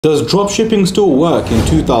Does dropshipping still work in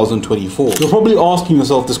 2024? You're probably asking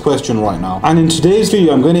yourself this question right now. And in today's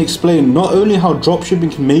video, I'm going to explain not only how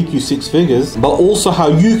dropshipping can make you six figures, but also how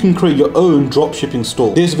you can create your own dropshipping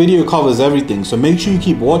store. This video covers everything, so make sure you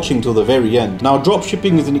keep watching till the very end. Now,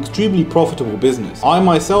 dropshipping is an extremely profitable business. I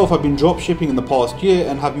myself have been dropshipping in the past year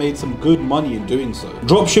and have made some good money in doing so.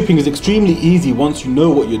 Dropshipping is extremely easy once you know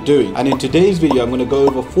what you're doing. And in today's video, I'm going to go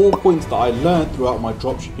over 4 points that I learned throughout my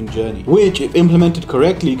dropshipping journey, which, if implemented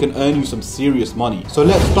correctly, can earn you some serious money. So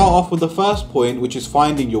let's start off with the first point, which is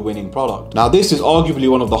finding your winning product. Now, this is arguably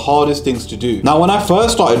one of the hardest things to do. Now, when I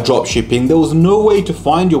first started dropshipping, there was no way to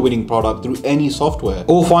find your winning product through any software,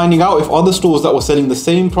 or finding out if other stores that were selling the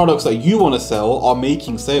same products that you want to sell are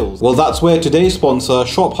making sales. Well, that's where today's sponsor,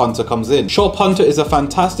 ShopHunter, comes in. ShopHunter is a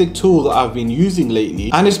fantastic tool that I've been using lately,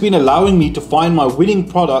 and it's been allowing me to find my winning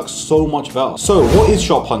products so much better. So what is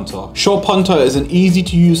ShopHunter? ShopHunter is an easy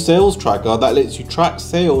to use sales tracker that lets you track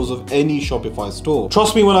sales of any Shopify store.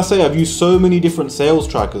 Trust me when I say I've used so many different sales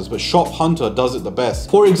trackers, but ShopHunter does it the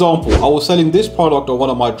best. For example, I was selling this product on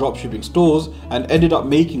one of my dropshipping stores and ended up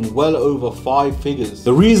making well over 5 figures.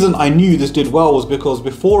 The reason I knew this did well was because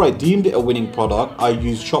before I deemed it a winning product, I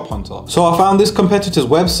used ShopHunter. So I found this competitor's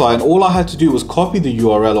website and all I had to do was copy the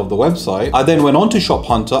URL of the website. I then went onto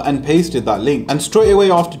ShopHunter and pasted that link. And straight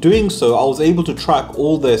away after doing so, I was able to track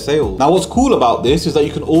all their sales. Now, what's cool about this is that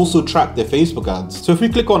you can also track their Facebook ads. So if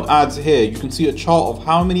we click on ads here, you can see a chart of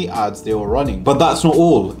how many ads they were running. But that's not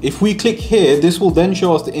all. If we click here, this will then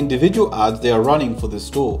show us the individual ads they are running for this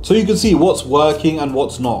store. So you can see what's working and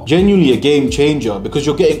what's not. Genuinely a game changer, because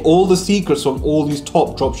you're getting all the secrets from all these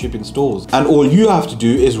top dropshipping stores. And all you have to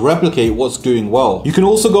do is replicate what's doing well. You can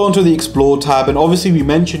also go onto the Explore tab, and obviously we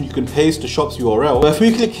mentioned you can paste the shop's URL. But if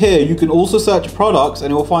we click here, you can also search products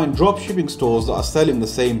and it will find dropshipping stores that are selling the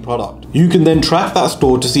same product. You can then track that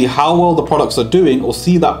store to see how well the products are doing, or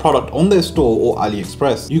see that product on their store or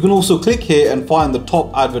AliExpress. You can also click here and find the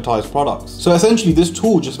top advertised products. So essentially this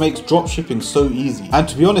tool just makes dropshipping so easy. And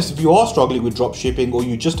to be honest, if you are struggling with dropshipping or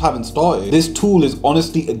you just haven't started, this tool is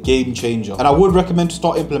honestly a game changer. And I would recommend to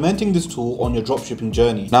start implementing this tool on your dropshipping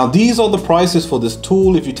journey. Now, these are the prices for this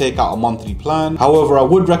tool if you take out a monthly plan. However, I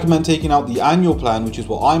would recommend taking out the annual plan, which is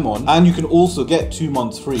what I'm on, and you can also get 2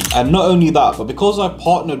 months free. And not only that, but because I've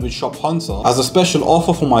partnered with ShopHunter, as a special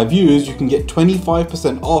offer for my viewers, you can get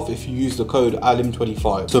 25% off if you use the code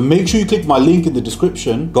ALIM25. So make sure you click my link in the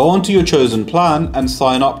description, go onto your chosen plan and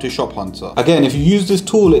sign up to ShopHunter. Again, if you use this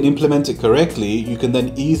tool and implement it correctly, you can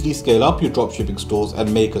then easily scale up your dropshipping stores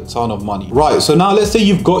and make a ton of money. Right, so now let's say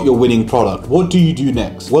you've got your winning product. What do you do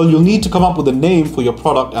next? Well, you'll need to come up with a name for your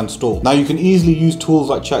product and store. Now, you can easily use tools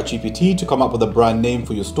like ChatGPT to come up with a brand name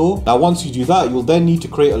for your store. Now, once you do that, you'll then need to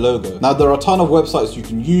create a logo. Now, there are a ton of websites you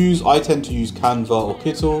can use. I tend to use Canva or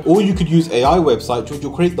Kittl, or you could use AI websites, which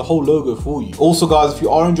will create the whole logo for you. Also, guys, if you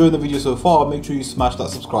are enjoying the video so far, make sure you smash that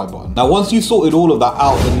subscribe button. Now, once you've sorted all of that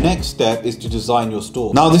out, the next step is to design your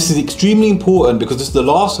store. Now, this is extremely important because this is the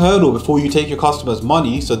last hurdle before you take your customers'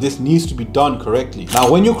 money, so this needs to be done correctly.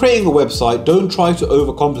 Now, when you're creating a website, don't try to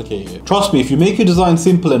overcomplicate it. Trust me, if you make your design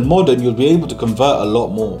simple and modern, you'll be able to convert a lot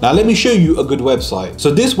more. Now, let me show you a good website.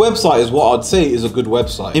 So this website is what I'd say is a good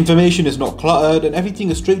website. Information is not cluttered and everything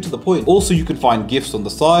is straight to the point. Also, you can find GIFs on the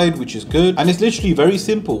side, which is good, and it's literally very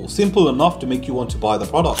simple enough to make you want to buy the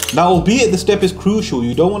product. Now, albeit the step is crucial,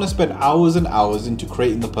 you don't want to spend hours and hours into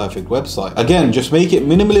creating the perfect website. Again, just make it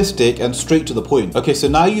minimalistic and straight to the point. Okay, so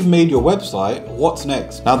now you've made your website, what's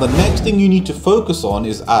next? Now, the next thing you need to focus on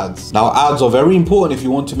is ads. Now, ads are very important if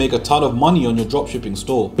you want to make a ton of money on your dropshipping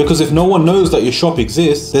store, because if no one knows that your shop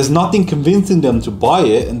exists, there's nothing convincing them to buy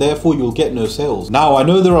it, and therefore you'll get no sales. Now, I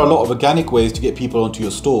know there are a lot of organic ways to get people onto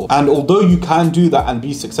your store, and although you can do that and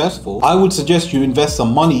be successful, I would suggest you invest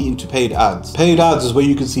some money into paid ads. Paid ads is where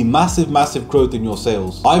you can see massive growth in your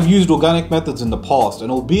sales. I've used organic methods in the past,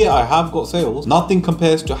 and albeit I have got sales, nothing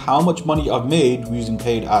compares to how much money I've made using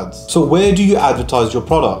paid ads. So where do you advertise your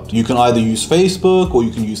product? You can either use Facebook or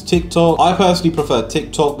you can use TikTok. I personally prefer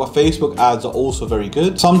TikTok, but Facebook ads are also very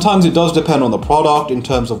good. Sometimes it does depend on the product in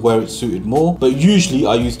terms of where it's suited more, but usually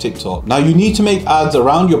I use TikTok. Now, you need to make ads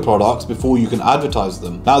around your products before you can advertise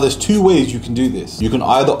them. Now, there's 2 ways you can do this. You can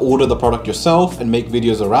either order the product yourself and make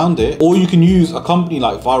videos around it, or you can use a company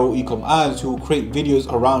like Ecom Adz who will create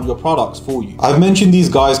videos around your products for you. I've mentioned these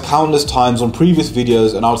guys countless times on previous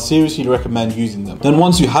videos and I would seriously recommend using them. Then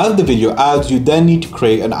once you have the video ads, you then need to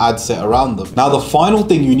create an ad set around them. Now, the final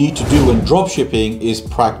thing you need to do when dropshipping is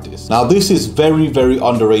practice. Now, this is very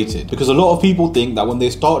underrated because a lot of people think that when they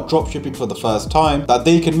start dropshipping for the first time that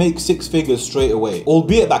they can make 6 figures straight away.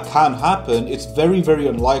 Albeit that can happen, it's very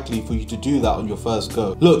unlikely for you to do that on your first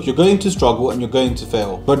go. Look, you're going to struggle and you're going to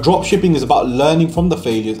fail. But dropshipping is about learning from the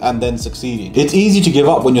failures and then succeeding. It's easy to give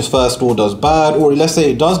up when your first store does bad, or let's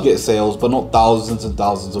say it does get sales but not thousands and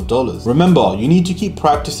thousands of dollars. Remember, you need to keep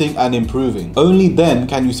practicing and improving. Only then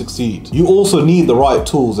can you succeed. You also need the right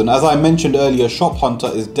tools, and as I mentioned earlier,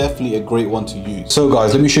 ShopHunter is definitely a great one to use. So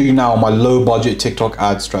guys, let me show you now my low budget TikTok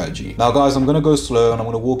ad strategy. Now guys, I'm going to go slow and I'm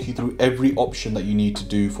going to walk you through every option that you need to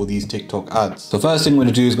do for these TikTok ads. So first thing we're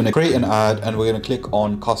going to do is going to create an ad, and we're going to click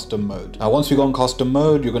on custom mode. Now once we go on custom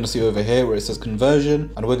mode, you're going to see over here where it says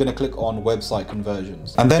conversion, and we're going to click on website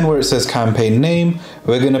conversions. And then where it says campaign name,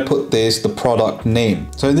 we're going to put the product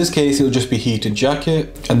name. So in this case, it'll just be heated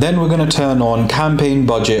jacket. And then we're going to turn on campaign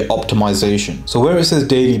budget optimization. So where it says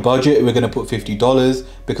daily budget, we're going to put $50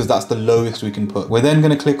 because that's the lowest we can put. We're then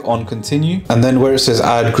going to click on continue. And then where it says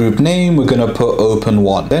ad group name, we're going to put open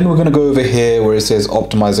one. Then we're going to go over here where it says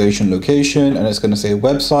optimization location, and it's going to say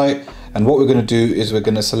website. And what we're going to do is we're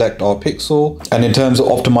going to select our pixel. And in terms of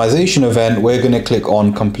optimization event, we're going to click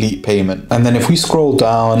on complete payment. And then if we scroll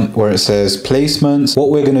down where it says placements, what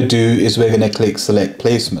we're going to do is we're going to click select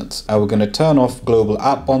placements. And we're going to turn off global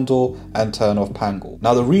app bundle and turn off Pangle.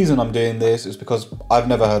 Now the reason I'm doing this is because I've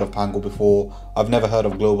never heard of Pangle before. I've never heard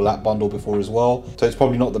of global app bundle before as well. So it's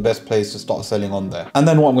probably not the best place to start selling on there. And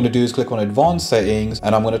then what I'm going to do is click on advanced settings,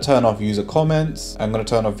 and I'm going to turn off user comments. I'm going to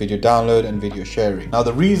turn off video download and video sharing. Now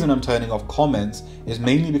the reason I'm turning off comments is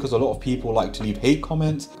mainly because a lot of people like to leave hate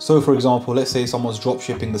comments. So for example, let's say someone's drop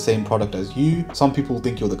shipping the same product as you. Some people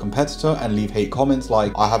think you're the competitor and leave hate comments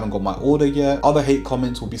like, I haven't got my order yet. Other hate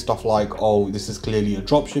comments will be stuff like, oh, this is clearly a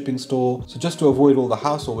drop shipping store. So just to avoid all the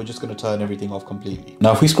hassle, we're just going to turn everything off completely.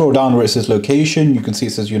 Now if we scroll down where it says location, you can see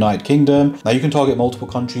it says United Kingdom. Now you can target multiple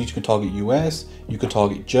countries. You can target US, you can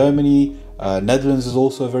target Germany. Netherlands is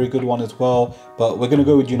also a very good one as well, but we're going to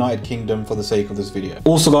go with United Kingdom for the sake of this video.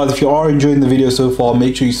 Also guys, if you are enjoying the video so far,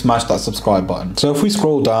 make sure you smash that subscribe button. So if we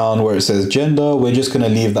scroll down where it says gender, we're just going to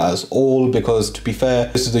leave that as all, because to be fair,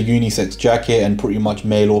 this is a unisex jacket and pretty much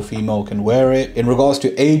male or female can wear it. In regards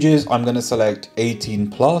to ages, I'm going to select 18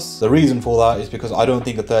 plus. The reason for that is because I don't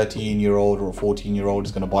think a 13-year-old or a 14-year-old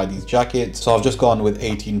is going to buy these jackets, so I've just gone with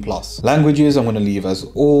 18 plus. Languages, I'm going to leave as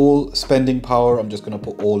all. Spending power, I'm just going to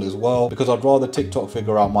put all as well, because I'd rather TikTok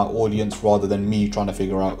figure out my audience rather than me trying to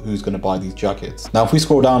figure out who's going to buy these jackets. Now if we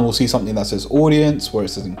scroll down, we'll see something that says audience, where it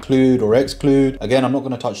says include or exclude. Again, I'm not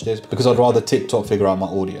going to touch this because I'd rather TikTok figure out my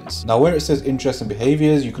audience. Now where it says interests and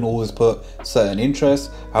behaviors, you can always put certain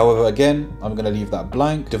interests. However, again, I'm going to leave that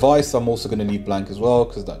blank. Device, I'm also going to leave blank as well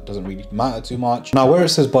because that doesn't really matter too much. Now where it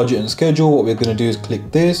says budget and schedule, what we're going to do is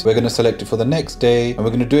click this. We're going to select it for the next day, and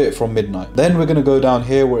we're going to do it from midnight. Then we're going to go down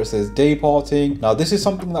here where it says day parting. Now this is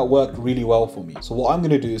something that worked really well for me. So what I'm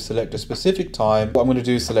going to do is select a specific time. What I'm going to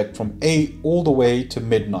do is select from 8 all the way to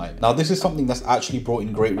midnight. Now this is something that's actually brought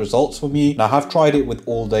in great results for me. Now I have tried it with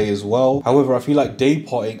all day as well. However, I feel like day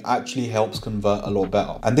parting actually helps convert a lot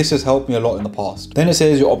better, and this has helped me a lot in the past. Then it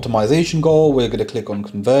says your optimization goal. We're going to click on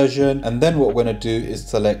conversion, and then what we're going to do is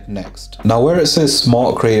select next. Now where it says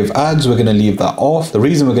smart creative ads, we're going to leave that off. The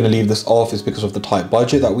reason we're going to leave this off is because of the tight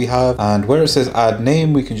budget that we have. And where it says ad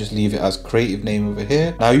name, we can just leave it as creative name over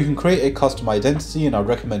here. Now you can create a custom identity, and I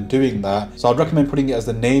recommend doing that. So I'd recommend putting it as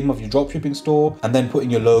the name of your dropshipping store and then putting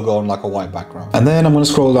your logo on like a white background. And then I'm going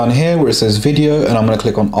to scroll down here where it says video, and I'm going to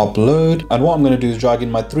click on upload. And what I'm going to do is drag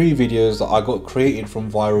in my 3 videos that I got created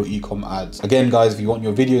from viral Ecom ads. Again guys, if you want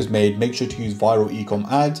your videos made, make sure to use viral Ecom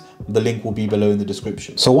ads. The link will be below in the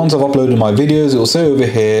description. So once I've uploaded my videos, it will say over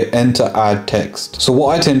here, enter ad text. So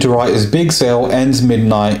what I tend to write is big sale ends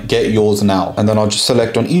midnight, get yours now. And then I'll just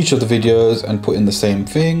select on each of the videos and put in the same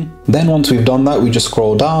thing. Then once we've done that, we just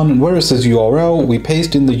scroll down, and where it says URL, we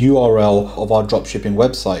paste in the URL of our dropshipping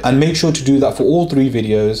website, and make sure to do that for all 3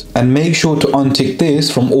 videos, and make sure to untick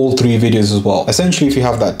this from all 3 videos as well. Essentially, if you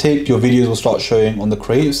have that ticked, your videos will start showing on the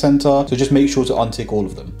creative center, so just make sure to untick all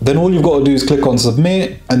of them. Then all you've got to do is click on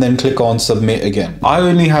submit, and then click on submit again. I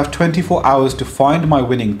only have 24 hours to find my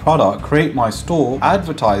winning product, create my store,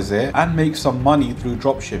 advertise it, and make some money through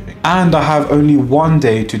dropshipping. And I have only 1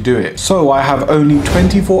 day to do it. So I have only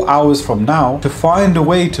 24 hours from now to find a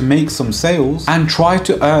way to make some sales and try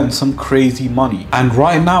to earn some crazy money. And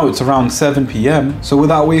right now it's around 7 p.m. So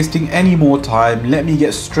without wasting any more time, let me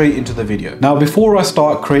get straight into the video. Now before I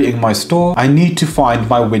start creating my store, I need to find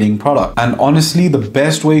my winning product. And honestly, the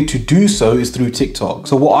best way to do so is through TikTok.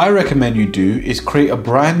 So what I recommend you do is create a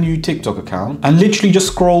brand new TikTok account and literally just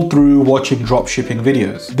scroll through watching dropshipping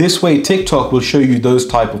videos. This way TikTok will show you those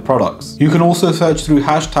type of products. You can also search through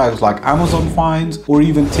hashtags like Amazon finds or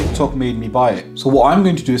even TikTok made me buy it. So what I'm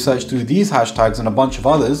going to do is search through these hashtags and a bunch of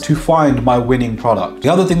others to find my winning product.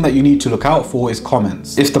 The other thing that you need to look out for is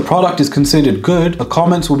comments. If the product is considered good, the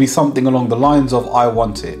comments will be something along the lines of "I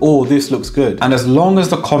want it" or "this looks good." And as long as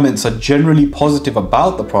the comments are generally positive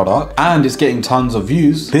about the product and it's getting tons of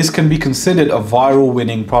views, this can be considered a viral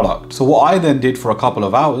winning product. So what I then did for a couple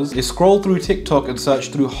of hours is scroll through TikTok and search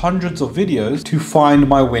through hundreds of videos to find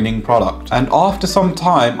my winning product. And after some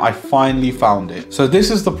time, I finally found it. So this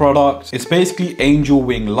is the product. It's basically angel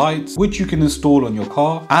wing lights, which you can install on your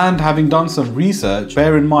car. And having done some research,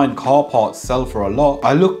 bear in mind car parts sell for a lot,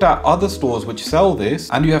 I looked at other stores which sell this,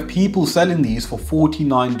 and you have people selling these for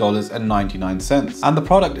 $49.99. And the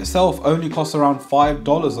product itself only costs around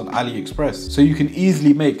 $5 on AliExpress. So you can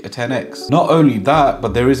easily make a 10x. Not only that,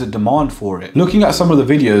 but there is a demand for it. Looking at some of the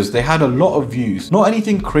videos, they had a lot of views. Not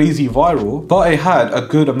anything crazy viral, but it had a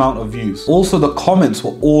good amount of views. Also, the comments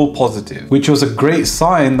were all positive, which was a great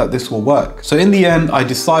sign that this will work. So in the end, I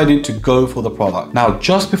decided to go for the product. Now,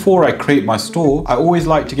 just before I create my store, I always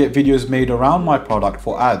like to get videos made around my product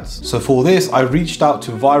for ads. So for this, I reached out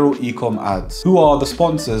to Ecom Adz, who are the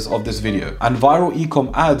sponsors of this video. And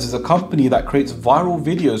Ecom Adz is a company that creates viral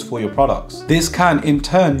videos for your products. This can in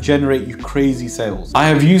turn generate you crazy sales. I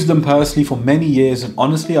have used them personally for many years, and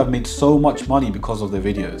honestly, I've made so much money because of their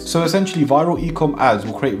videos. So essentially, Ecom Adz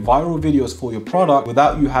will create viral videos for your product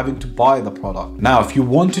without you having to buy the product. Now, if you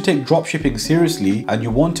want to take dropshipping seriously and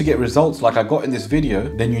you want to get results like I got in this video,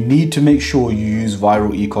 then you need to make sure you use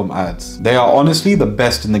Ecom Adz. They are honestly the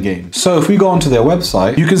best in the game. So if we go onto their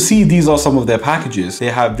website, you can see these are some of their packages.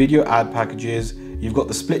 They have video ad packages. You've got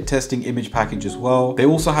the split testing image package as well. They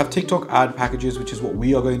also have TikTok ad packages, which is what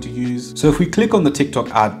we are going to use. So if we click on the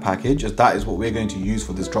TikTok ad package, as that is what we're going to use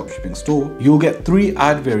for this dropshipping store, you'll get 3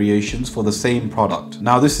 ad variations for the same product.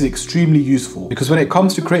 Now, this is extremely useful because when it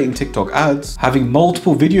comes to creating TikTok ads, having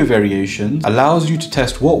multiple video variations allows you to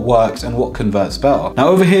test what works and what converts better. Now,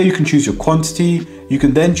 over here, you can choose your quantity. You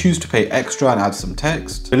can then choose to pay extra and add some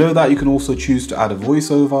text. Below that, you can also choose to add a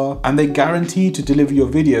voiceover, and they guarantee to deliver your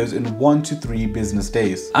videos in 1 to 3 business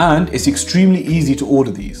days. And it's extremely easy to order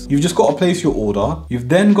these. You've just got to place your order. You've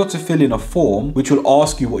then got to fill in a form, which will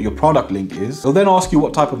ask you what your product link is. They'll then ask you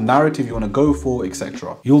what type of narrative you want to go for,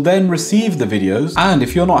 etc. You'll then receive the videos, and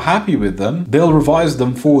if you're not happy with them, they'll revise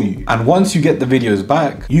them for you. And once you get the videos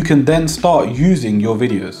back, you can then start using your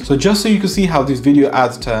videos. So just so you can see how these video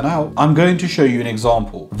ads turn out, I'm going to show you an example.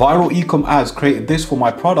 Ecom Adz created this for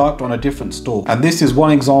my product on a different store, and this is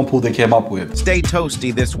one example they came up with. Stay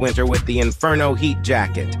toasty this winter with the Inferno Heat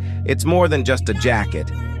Jacket. It's more than just a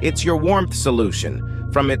jacket. It's your warmth solution.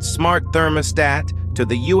 From its smart thermostat to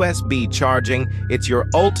the USB charging, it's your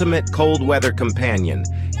ultimate cold weather companion.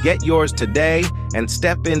 Get yours today and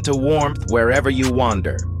step into warmth wherever you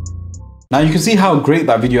wander. Now you can see how great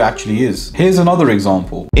that video actually is. Here's another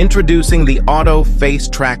example. Introducing the Auto Face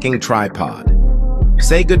Tracking Tripod.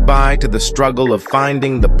 Say goodbye to the struggle of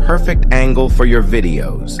finding the perfect angle for your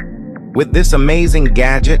videos. With this amazing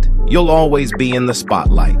gadget, you'll always be in the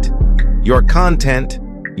spotlight. Your content,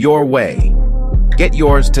 your way. Get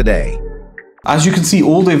yours today. As you can see,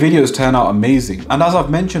 all their videos turn out amazing. And as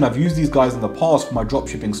I've mentioned, I've used these guys in the past for my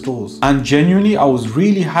dropshipping stores. And genuinely, I was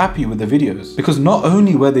really happy with the videos because not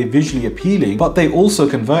only were they visually appealing, but they also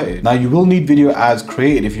converted. Now, you will need video ads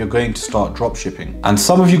created if you're going to start dropshipping. And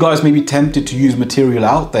some of you guys may be tempted to use material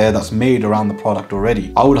out there that's made around the product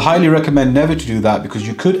already. I would highly recommend never to do that because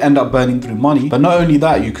you could end up burning through money. But not only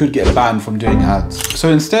that, you could get banned from doing ads. So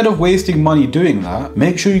instead of wasting money doing that,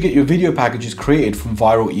 make sure you get your video packages created from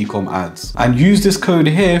Ecom Adz. And use this code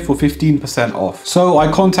here for 15% off. So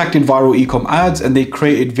I contacted Ecom Adz and they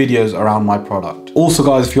created videos around my product. Also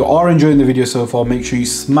guys, if you are enjoying the video so far, make sure you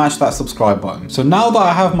smash that subscribe button. So now that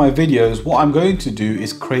I have my videos, what I'm going to do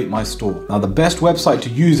is create my store. Now the best website to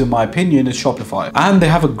use in my opinion is Shopify, and they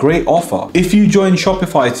have a great offer. If you join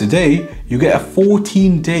Shopify today, you get a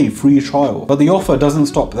 14-day free trial, but the offer doesn't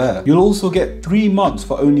stop there. You'll also get 3 months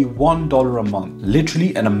for only $1 a month.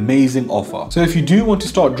 Literally an amazing offer. So if you do want to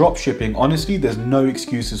start dropshipping, honestly, there's no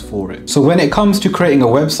excuses for it. So when it comes to creating a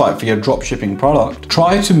website for your dropshipping product,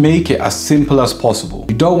 try to make it as simple as possible.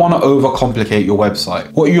 You don't want to overcomplicate your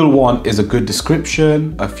website. What you'll want is a good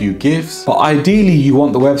description, a few GIFs, but ideally you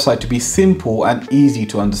want the website to be simple and easy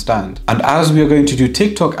to understand. And as we are going to do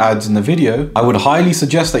TikTok ads in the video, I would highly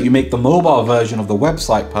suggest that you make the mobile version of the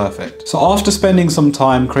website perfect. So after spending some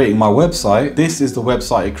time creating my website, this is the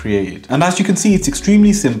website I created. And as you can see, it's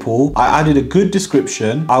extremely simple. I added a good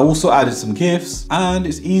description. I also added some GIFs, and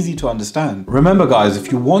it's easy to understand. Remember guys,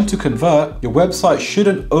 if you want to convert, your website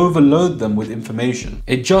shouldn't overload them with information.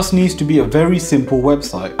 It just needs to be a very simple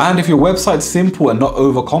website. And if your website's simple and not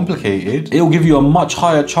overcomplicated, it will give you a much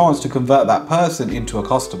higher chance to convert that person into a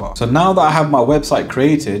customer. So now that I have my website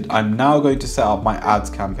created, I'm now going to set up my ads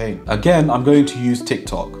campaign. Again, I'm going to use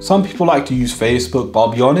TikTok. Some people like to use Facebook, but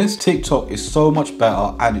I'll be honest, TikTok is so much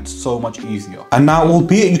better and it's so much easier. And now,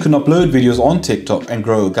 albeit you can upload videos on TikTok and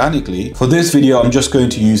grow organically, for this video, I'm just going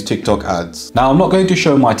to use TikTok ads. Now, I'm not going to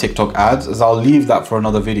show my TikTok ads as I'll leave that for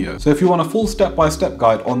another video. So if you want a full step-by-step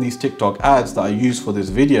guide on these TikTok ads that I use for this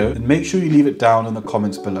video, then make sure you leave it down in the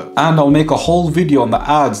comments below. And I'll make a whole video on the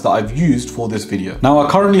ads that I've used for this video. Now, I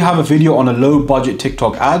currently have a video on a low budget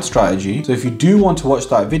TikTok ad strategy. So if you do want to watch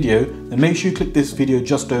that video, then make sure you click this video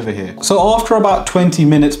just over here. So after about 20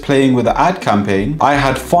 minutes playing with the ad campaign, I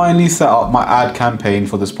had finally set up my ad campaign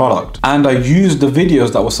for this product. And I used the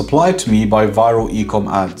videos that were supplied to me by Viral Ecom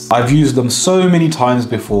Adz. I've used them so many times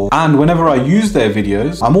before, and whenever I use their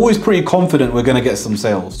videos, I'm always pretty confident we're gonna get some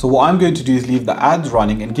sales. So what I'm going to do is leave the ads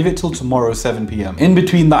running and give it till tomorrow 7 PM. In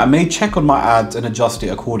between that, I may check on my ads and adjust it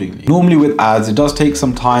accordingly. Normally with ads, it does take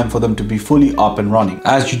some time for them to be fully up and running,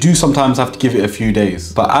 as you do sometimes have to give it a few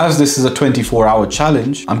days. But as this is a 24-hour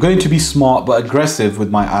challenge, I'm going to be smart but aggressive with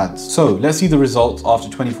my ads. So let's see the results after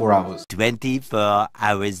 24 hours. 24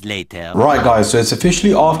 hours later. Right guys, so it's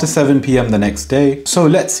officially after 7 PM the next day. So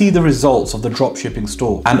let's see the results of the dropshipping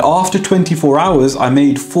store. And after 24 hours, I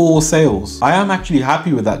made 4 sales. I am actually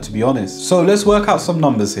happy with that, to be honest. So let's work out some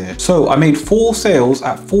numbers here. So I made 4 sales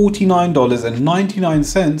at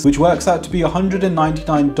 $49.99, which works out to be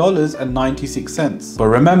 $199.96. But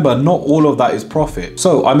remember, not all of that is profit.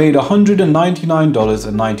 So I made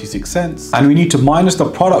 $199.96, and we need to minus the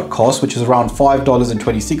product cost, which is around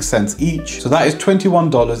 $5.26 each. So that is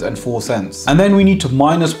 $21.04. And then we need to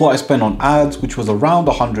minus what I spent on ads, which was around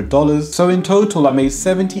 $100. So in total, I made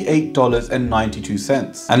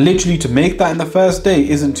 $78.92. And literally to make that in the first day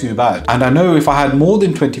isn't too bad. And I know if I had more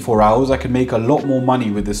than 24 hours, I could make a lot more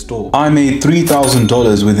money with this store. I made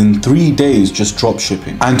 $3,000 within 3 days just drop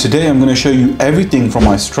shipping. And today I'm going to show you everything from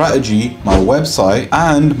my strategy, my website,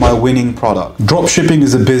 and my winning product. Drop shipping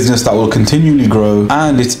is a business that will continually grow,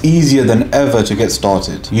 and it's easier than ever to get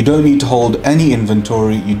started. You don't need to hold any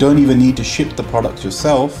inventory. You don't even need to ship the product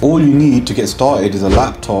yourself. All you need to get started is a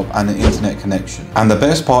laptop and an internet connection. And the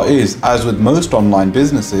best part is, as with most online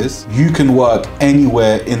businesses, you can work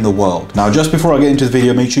anywhere in the world. Now, just before I get into the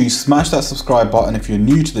video, make sure you smash that subscribe button if you're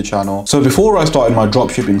new to the channel. So before I started my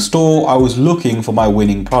dropshipping store, I was looking for my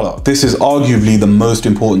winning product. This is arguably the most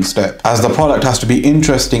important step, as the product has to be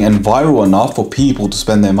interesting and viral enough for people to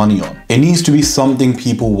spend their money on. It needs to be something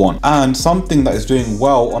people want and something that is doing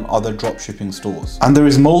well on other dropshipping stores. And there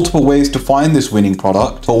is multiple ways to find this winning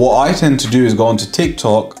product, but what I tend to do is go onto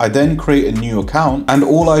TikTok. I then create a new account, and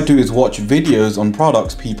all I do is watch videos on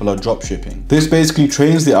products people are dropshipping. This basically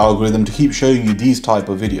trains the algorithm to keep showing you these type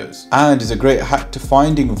of videos, and is a great hack to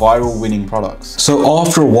finding viral winning products. So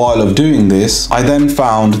after a while of doing this, I then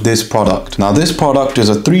found this product. Now this product is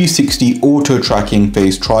a 360 auto tracking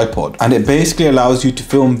face tripod, and it basically allows you to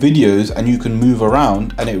film videos and you can move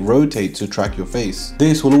around and it rotates to track your face.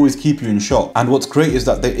 This will always keep you in shot. And what's great is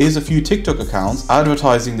that there is a few TikTok accounts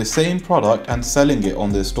advertising the same product and selling it on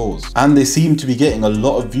their stores, and they seem to be getting a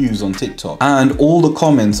lot of views on TikTok, and all the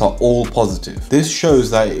comments are all positive. This shows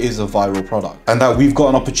that it is a viral product and that we've got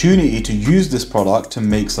an opportunity to use this product to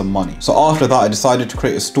make some money. So after that, I decided to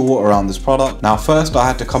create a store around this product. Now first, I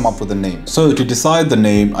had to come up with a name. So to decide the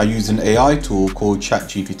name, I used an AI tool called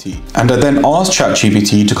ChatGPT, and I then asked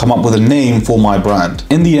ChatGPT to come up with a name for my brand.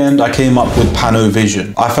 In the end, I came up with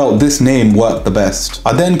Panovision. I felt this name worked the best.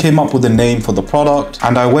 I then came up with a name for the product,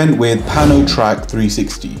 and I went with PanoTrack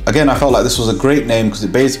 360. Again, I felt like this was a great name because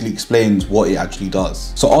it basically explains what it actually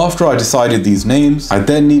does. So after I decided these names, I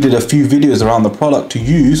then needed a few videos around the product to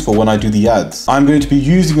use for when I do the ads. I'm going to be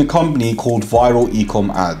using a company called Viral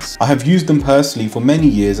Ecom Adz. I have used them personally for many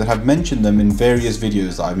years and have mentioned them in various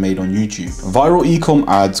videos that I've made on YouTube. Viral Ecom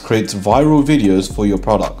Adz creates viral videos for your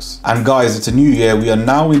products. And guys, it's a new year. We are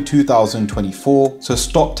now in 2024, so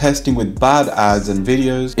stop testing with bad ads and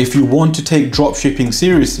videos. If you want to take dropshipping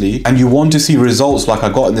seriously and you want to see results like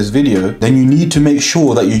I got in this video, then you need to make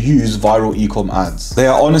sure that you use Viral Ecom Adz. They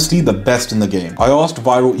are honestly the best in the game. I asked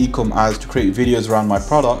Viral Ecom Adz to create videos around my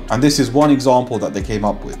product, and this is one example that they came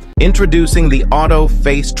up with. Introducing the Auto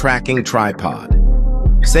Face Tracking Tripod.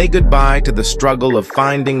 Say goodbye to the struggle of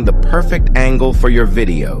finding the perfect angle for your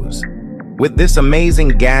videos. With this amazing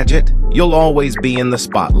gadget, you'll always be in the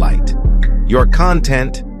spotlight. Your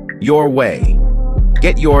content, your way.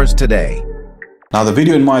 Get yours today. Now the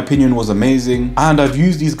video in my opinion was amazing, and I've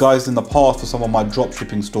used these guys in the past for some of my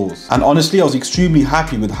dropshipping stores. And honestly, I was extremely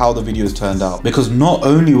happy with how the videos turned out, because not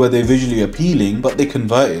only were they visually appealing, but they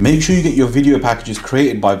converted. Make sure you get your video packages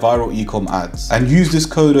created by Viral Ecom Adz and use this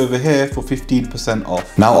code over here for 15%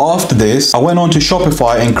 off. Now after this, I went on to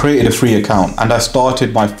Shopify and created a free account, and I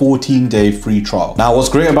started my 14-day free trial. Now what's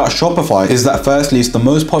great about Shopify is that firstly, it's the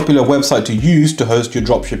most popular website to use to host your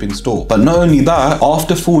dropshipping store. But not only that,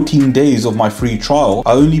 after 14 days of my free trial,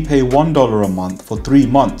 I only pay $1 a month for 3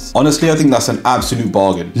 months. Honestly, I think that's an absolute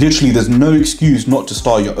bargain. Literally, there's no excuse not to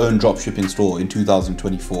start your own dropshipping store in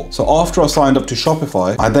 2024. So after I signed up to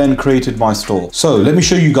Shopify, I then created my store. So let me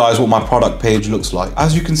show you guys what my product page looks like.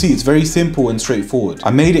 As you can see, it's very simple and straightforward. I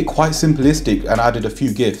made it quite simplistic and added a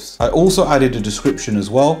few GIFs. I also added a description as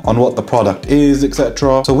well on what the product is,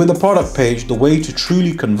 etc. So with the product page, the way to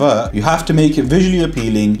truly convert, you have to make it visually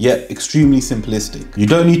appealing yet extremely simplistic. You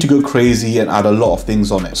don't need to go crazy and add a lot of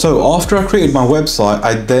things on it. So after I created my website,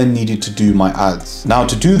 I then needed to do my ads. Now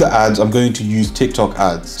to do the ads, I'm going to use TikTok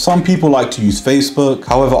ads. Some people like to use Facebook,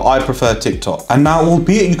 however I prefer TikTok. And now,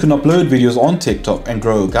 albeit you can upload videos on TikTok and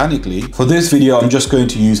grow organically, for this video I'm just going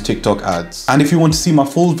to use TikTok ads. And if you want to see my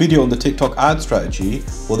full video on the TikTok ad strategy,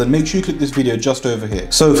 well then make sure you click this video just over here.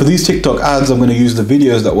 So for these TikTok ads, I'm going to use the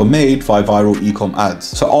videos that were made by Viral Ecom Adz.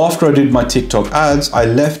 So after I did my TikTok ads, I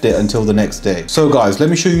left it until the next day. So guys, let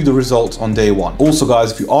me show you the results on day one. Also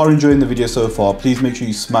guys, if you are enjoying the video so far, please make sure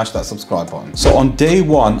you smash that subscribe button. So on day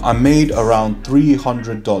one, I made around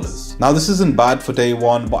 $300. Now this isn't bad for day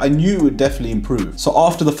one, but I knew it would definitely improve. So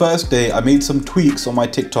after the first day, I made some tweaks on my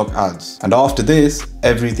TikTok ads. And after this,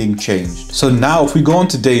 everything changed. So now if we go on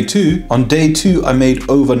to day two, on day two, I made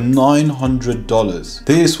over $900.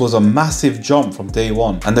 This was a massive jump from day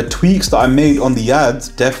one. And the tweaks that I made on the ads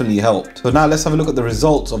definitely helped. So now let's have a look at the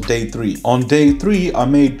results of day three. On day three, I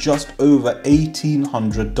made just over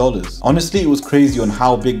 $1,800. Honestly, it was crazy on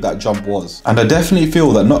how big that jump was. And I definitely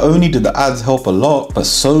feel that not only did the ads help a lot, but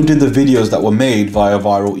so did the videos that were made via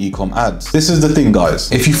Viral Ecom Adz. This is the thing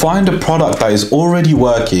guys, if you find a product that is already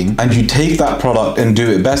working and you take that product and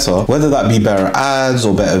do it better, whether that be better ads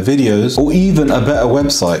or better videos or even a better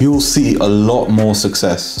website, you'll see a lot more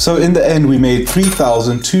success. So in the end, we made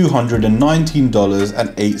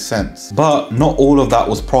 $3,219.08. But not all of that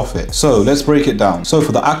was profit. So let's break it down. So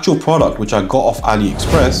for the actual product, which I got off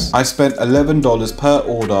AliExpress, I spent $11 per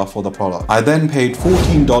order for the product. I then paid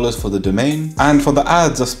 $14 for the domain, and for the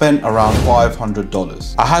ads I spent around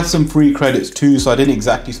 $500. I had some free credits too, so I didn't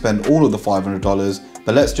exactly spend all of the $500,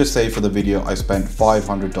 but let's just say for the video I spent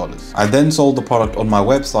 $500. I then sold the product on my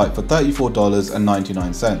website for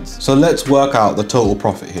 $34.99. So let's work out the total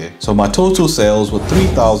profit here. So my total sales were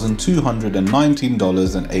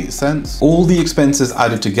 $3,219.08. All the expenses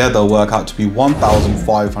added together work out to be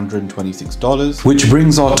 $1,526, which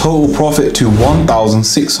brings our total profit to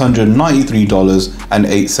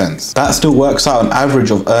 $1,693.08. That still works out an average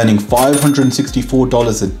of earning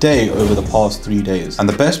 $564 a day over the past 3 days. And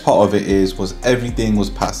the best part of it was everything was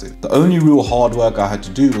passive. The only real hard work I had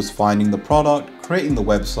to do was finding the product, creating the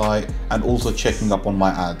website, and also checking up on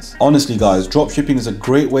my ads. Honestly guys, dropshipping is a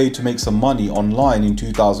great way to make some money online in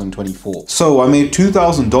 2024. So I made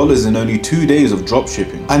 $2,000 in only 2 days of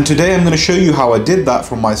dropshipping. And today I'm going to show you how I did that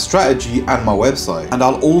from my strategy and my website. And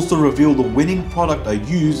I'll also reveal the winning product I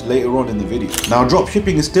used later on in the video. Now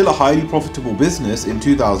dropshipping is still a highly profitable business in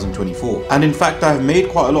 2024. And in fact, I have made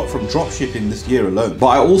quite a lot from dropshipping this year alone. But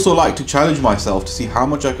I also like to challenge myself to see how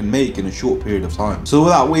much I can make in a short period of time. So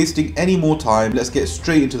without wasting any more time, let's get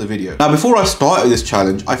straight into the video. Now before I started this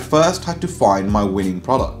challenge, I first had to find my winning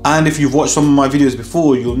product. And if you've watched some of my videos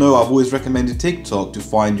before, you'll know I've always recommended TikTok to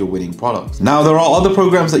find your winning products. Now there are other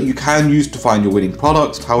programs that you can use to find your winning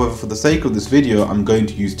products. However, for the sake of this video, I'm going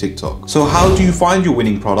to use TikTok. So how do you find your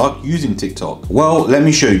winning product using TikTok? Well, let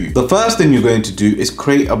me show you. The first thing you're going to do is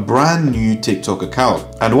create a brand new TikTok account.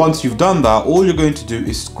 And once you've done that, all you're going to do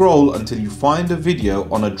is scroll until you find a video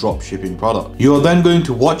on a dropshipping product. You are then going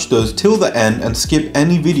to watch those till the end and skip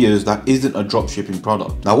any videos that isn't a dropshipping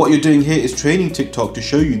product. Now what you're doing here is training TikTok to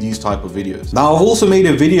show you these type of videos. Now I've also made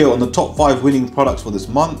a video on the top 5 winning products for this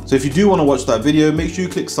month, so if you do want to watch that video, make sure you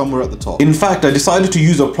click somewhere at the top. In fact, I decided to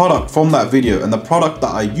use a product from that video, and the product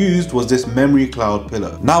that I used was this memory cloud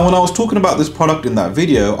pillow. Now when I was talking about this product in that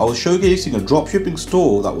video, I was showcasing a dropshipping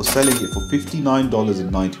store that was selling it for $59.99.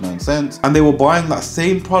 $3.99, and they were buying that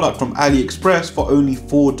same product from AliExpress for only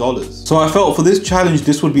 $4. So I felt for this challenge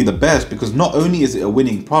this would be the best, because not only is it a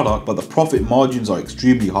winning product, but the profit margins are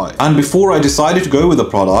extremely high. And before I decided to go with the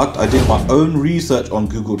product, I did my own research on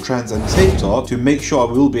Google Trends and TikTok to make sure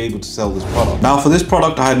I will be able to sell this product. Now for this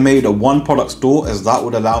product I had made a one product store, as that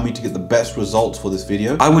would allow me to get the best results for this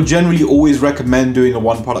video. I would generally always recommend doing a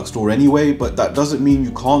one product store anyway, but that doesn't mean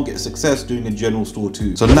you can't get success doing a general store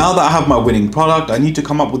too. So now that I have my winning product, I need to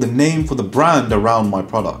come up with a name for the brand around my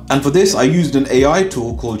product. And for this I used an AI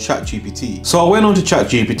tool called ChatGPT. So I went on to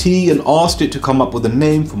ChatGPT and asked it to come up with a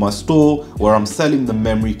name for my store where I'm selling the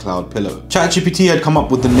memory cloud pillow. ChatGPT had come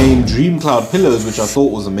up with the name Dream Cloud Pillows, which I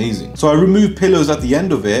thought was amazing. So I removed pillows at the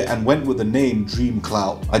end of it and went with the name Dream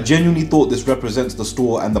Cloud. I genuinely thought this represents the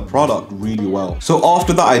store and the product really well. So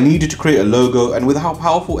after that I needed to create a logo, and with how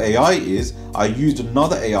powerful AI is, I used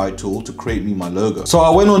another AI tool to create me my logo. So I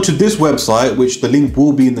went onto this website, which the link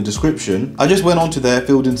will be in the description. I just went onto there,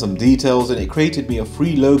 filled in some details, and it created me a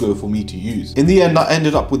free logo for me to use. In the end I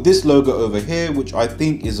ended up with this logo over here, which I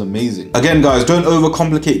think is amazing. Again guys, don't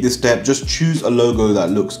overcomplicate this step, just choose a logo that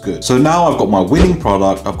looks good. So now I've got my winning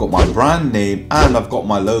product, I've got my brand name, and I've got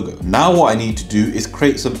my logo. Now what I need to do is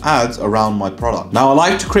create some ads around my product. Now I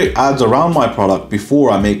like to create ads around my product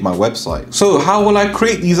before I make my website. So how will I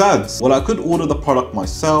create these ads? Well, I could order the product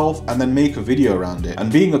myself and then make a video around it.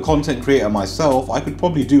 And being a content creator myself, I could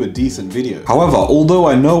probably do a decent video. However, although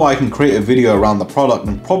I know I can create a video around the product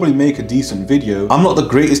and probably make a decent video, I'm not the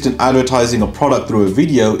greatest in advertising a product through a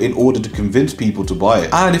video in order to convince people to buy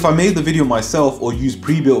it. And if I made the video myself or use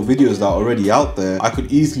pre-built videos that are already out there, I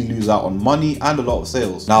could easily lose out on money and a lot of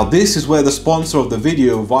sales. Now this is where the sponsor of the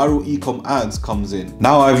video, Viral Ecom Adz, comes in.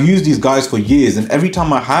 Now I've used these guys for years, and every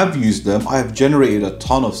time I have used them, I have generated a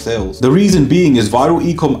ton of sales. The reason being is Viral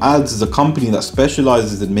Ecom Adz is a company that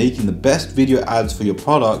specializes in making the best video ads for your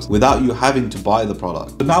products without you having to buy the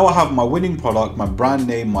product. So now I have my winning product, my brand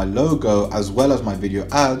name, my logo, as well as my video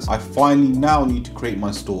ads. I finally now need to create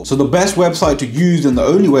my store. So the best website to use, and the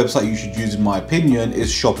only website you should use in my opinion, is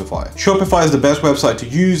Shopify. Shopify is the best website to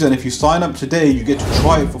use, and if you sign up today, you get to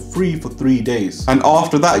try it for free for 3 days. And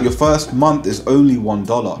after that, your first month is only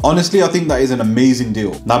 $1. Honestly, I think that is an amazing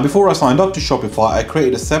deal. Now, before I signed up to Shopify, I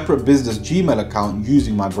created a separate business Gmail account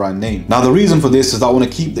using my brand name. Now, the reason for this is I want to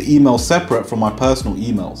keep the email separate from my personal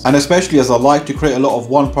emails. And especially as I like to create a lot of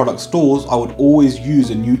one product stores, I would always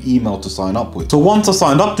use a new email to sign up with. So once I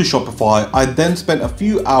signed up to Shopify, I then spent a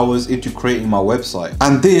few hours into creating my website.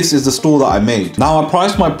 And this is the store that I made. Now, I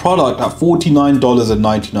priced my product at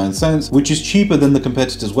 $49.99, which is cheaper than the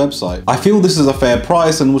competitor's website. I feel this is a fair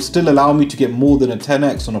price and will still allow me to get more than a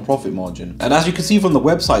 10x on a profit margin. And as you can see from the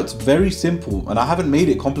website, it's very simple and I haven't made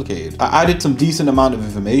it complicated. I added some decent amount of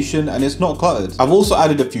information and it's not cluttered. I've also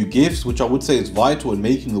added a few GIFs, which I would say is vital in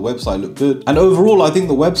making the website look good. And overall, I think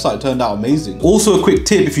the website turned out amazing. Also, a quick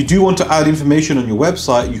tip, if you do want to add information on your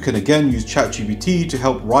website, you can again use ChatGPT to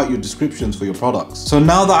help write your descriptions for your products. So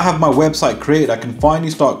now that I have my website created, I can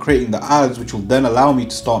finally start creating the ads, which will then allow me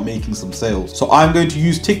to start making some sales. So I'm going to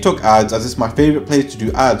use TikTok ads, as it's my favorite place to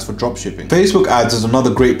do ads for dropshipping. Facebook ads is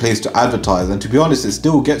another great place to advertise, and to be honest, it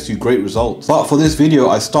still gets you great results. But for this video,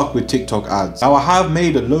 I stuck with TikTok ads. Now I have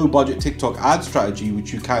made a low budget TikTok ad strategy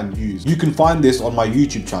which you can use. You can find this on my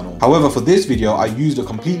YouTube channel. However, for this video, I used a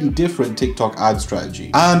completely different TikTok ad strategy,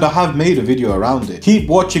 and I have made a video around it. Keep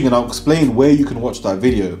watching and I'll explain where you can watch that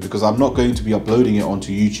video, because I'm not going to be uploading it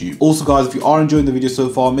onto YouTube. Also guys, if you are enjoying the video so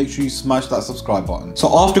far, make sure you smash that subscribe button. So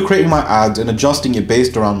after creating my ads and adjusting it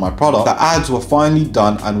based around my product, the ads were finally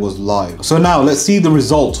done and was live. So now let's see the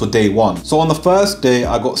results for day one. So on the first day,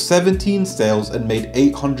 I got 17 sales and made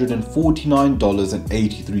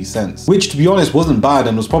 $849.83, which to be honest wasn't bad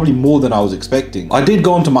and was probably more than I was expecting. I did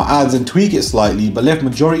go onto my ads and tweak it slightly, but left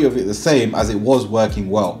majority of it the same as it was working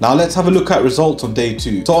well. Now let's have a look at results on day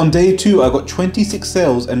two. So on day two, I got 26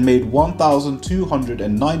 sales and made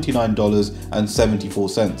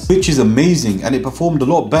 $1,299.74, which is amazing, and it performed a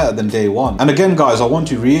lot better than day one. And again guys, I want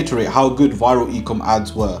to reiterate how good Viral Ecom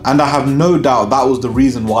ads were, and I have no doubt that was the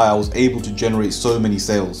reason why I was able to generate so many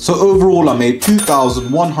sales. So overall, I made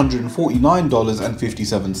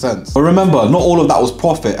 $2,149.57. But remember, not all of that was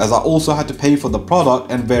profit, as I also had to pay for the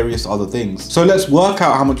product and various other things. So let's work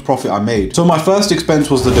out how much profit I made. So my first expense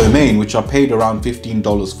was the domain, which I paid around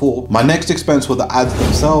 $15 for. My next expense were the ads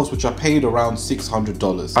themselves, which I paid around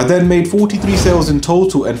 $600. I then made 43 sales in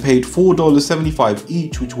total and paid $4.75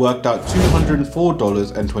 each, which worked out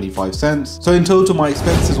 $204.25. So in total, my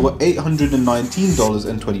expenses were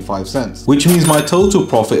 $819.25, which means my total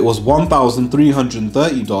profit was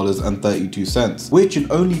 $1,330.32, which in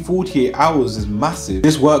only 48 hours is massive.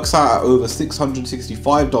 This works out at over over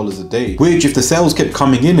 $665 a day, which if the sales kept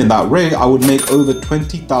coming in that rate, I would make over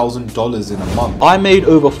 $20,000 in a month. I made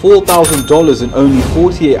over $4,000 in only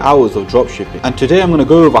 48 hours of dropshipping. And today I'm going to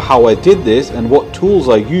go over how I did this and what tools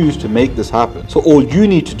I used to make this happen. So all you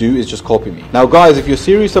need to do is just copy me. Now guys, if you're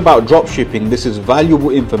serious about dropshipping, this is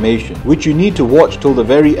valuable information, which you need to watch till the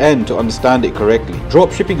very end to understand it correctly.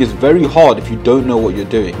 Dropshipping is very hard if you don't know what you're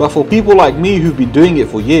doing. But for people like me who've been doing it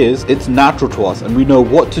for years, it's natural to us and we know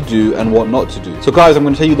what to do and what not to do. So guys, I'm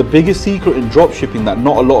going to tell you the biggest secret in dropshipping that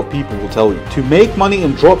not a lot of people will tell you. To make money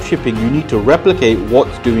in dropshipping, you need to replicate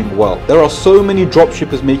what's doing well. There are so many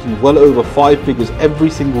dropshippers making well over 5 figures every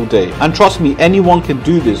single day. And trust me, anyone can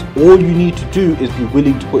do this. All you need to do is be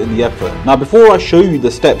willing to put in the effort. Now before I show you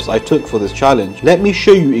the steps I took for this challenge, let me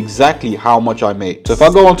show you exactly how much I made. So if I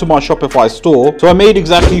go onto my Shopify store, so I made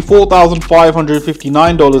exactly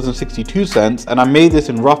 $4,559.62 and I made this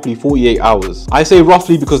in roughly 48 hours. I say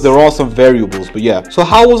roughly because there are some variables, but yeah. So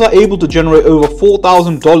how was I able to generate over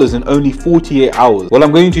 $4,000 in only 48 hours? Well,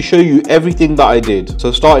 I'm going to show you everything that I did.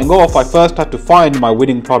 So starting off, I first had to find my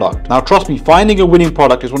winning product. Now trust me, finding a winning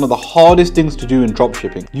product is one of the hardest things to do in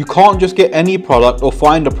dropshipping. You can't just get any product or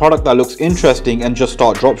find a product that looks interesting and just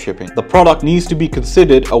start dropshipping. The product needs to be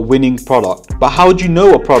considered a winning product. But how do you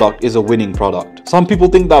know a product is a winning product? Some people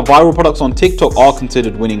think that viral products on TikTok are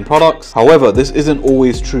considered winning products. However, this isn't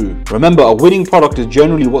always true. Remember, a winning product is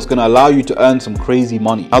generally what's going to allow you to earn some crazy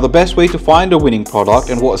money. Now the best way to find a winning product,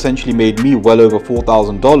 and what essentially made me well over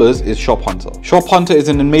 $4,000, is ShopHunter. ShopHunter is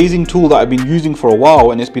an amazing tool that I've been using for a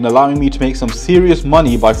while and it's been allowing me to make some serious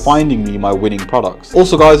money by finding me my winning products.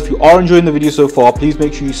 Also guys, if you are enjoying the video so far, please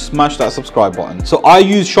make sure you smash that subscribe button. So I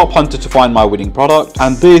use ShopHunter to find my winning product,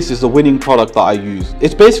 and this is the winning product that I use.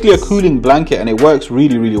 It's basically a cooling blanket and it works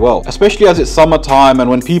really well, especially as it's summertime and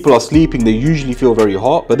when people are sleeping they usually feel very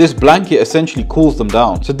hot, but this blanket essentially cools them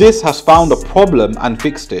down. So this has found a problem and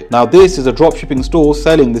fixed it. Now this is a dropshipping store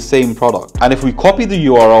selling the same product, and if we copy the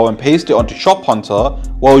URL and paste it onto ShopHunter,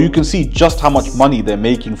 well, you can see just how much money they're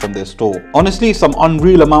making from their store. Honestly, some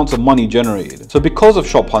unreal amounts of money generated. So because of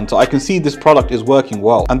ShopHunter, I can see this product is working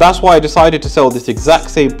well, and that's why I decided to sell this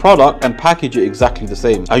exact same product and package it exactly the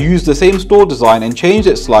same. I used the same store design and changed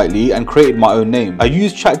it slightly and created my own name. I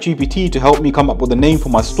used ChatGPT to help me come up with a name for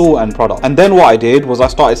my store and product. And then what I did was I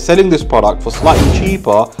started selling this product for slightly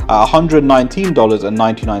cheaper at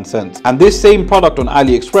 $119.99. And this same product on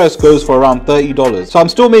AliExpress goes for around $30. So I'm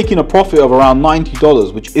still making a profit of around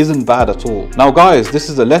 $90, which isn't bad at all. Now guys, this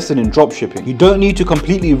is a lesson in dropshipping. You don't need to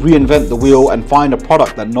completely reinvent the wheel and find a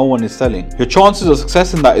product that no one is selling. Your chances of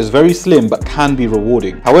success in that is very slim but can be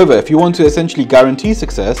rewarding. However, if you want to essentially guarantee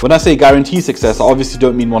success, when I say guarantee success, I obviously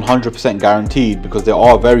don't mean 100% guaranteed because there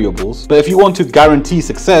are variables, but if you want to guarantee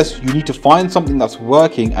success, you need to find something that's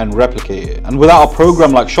working and replicate it. And without a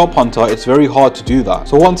program like ShopHunter, it's very hard to do that.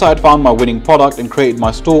 So once I had found my winning product and created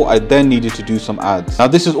my store, I then needed to do some ads. Now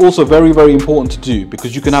this is also very important to do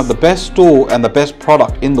because you can have the best store and the best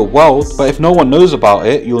product in the world, but if no one knows about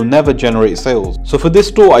it, you'll never generate sales. So for this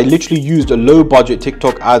store, I literally used a low budget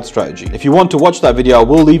TikTok ad strategy. If you want to watch that video, I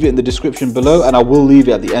will leave it in the description below and I will leave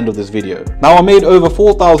it at the end of this video. Now I made over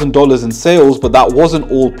 $4,000 in sales, but that wasn't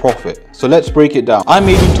all profit. So let's break it down. I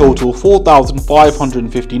made in total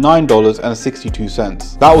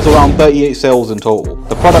 $4,559.62. That was around 38 sales in total.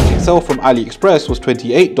 The product itself from AliExpress was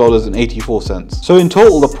 $28.84. So in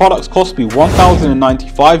total, the products cost me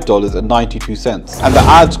 $1,095.92, and the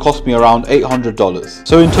ads cost me around $800.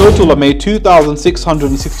 So in total, I made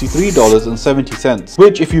 $2,663.70,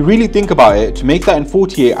 which if you really think about it, to make that in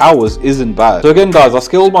 48 hours isn't bad. So again guys, I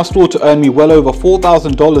scaled my store to earn me well over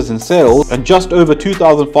 $4,000 in sales and just over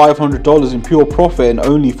 $2,500 in pure profit in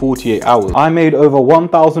only 48 hours. I made over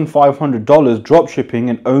 $1,500 dropshipping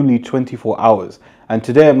in only 24 hours. And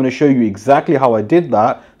today I'm going to show you exactly how I did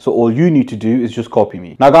that, so all you need to do is just copy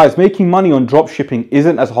me. Now guys, making money on dropshipping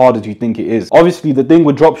isn't as hard as you think it is. Obviously the thing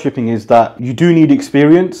with dropshipping is that you do need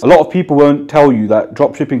experience. A lot of people won't tell you that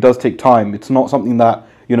dropshipping does take time. It's not something that,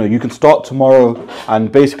 you know, you can start tomorrow and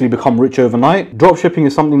basically become rich overnight. Dropshipping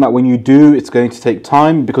is something that when you do, it's going to take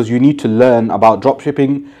time because you need to learn about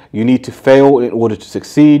dropshipping. You need to fail in order to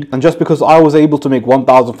succeed. And just because I was able to make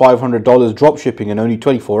 $1,500 dropshipping in only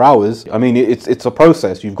 24 hours, I mean, it's a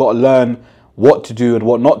process. You've got to learn what to do and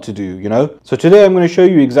what not to do, you know? So today I'm going to show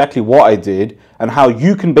you exactly what I did and how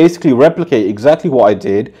you can basically replicate exactly what I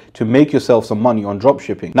did to make yourself some money on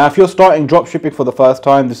dropshipping. Now, if you're starting dropshipping for the first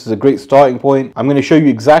time, this is a great starting point. I'm going to show you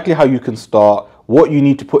exactly how you can start, what you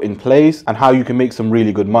need to put in place, and how you can make some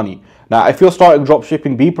really good money. Now, if you're starting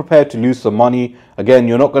dropshipping, be prepared to lose some money. Again,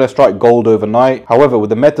 you're not going to strike gold overnight. However, with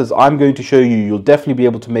the methods I'm going to show you, you'll definitely be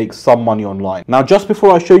able to make some money online. Now, just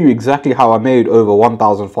before I show you exactly how I made over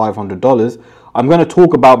 $1,500, I'm going to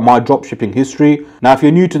talk about my dropshipping history. Now, if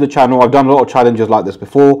you're new to the channel, I've done a lot of challenges like this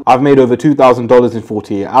before. I've made over $2,000 in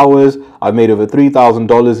 48 hours. I've made over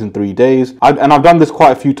 $3,000 in 3 days. And I've done this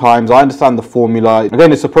quite a few times. I understand the formula.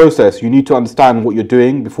 Again, it's a process. You need to understand what you're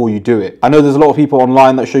doing before you do it. I know there's a lot of people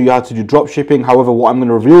online that show you how to do dropshipping. However, what I'm going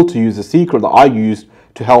to reveal to you is the secret that I used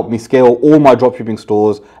to help me scale all my dropshipping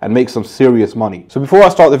stores and make some serious money. So before I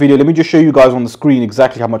start the video, let me just show you guys on the screen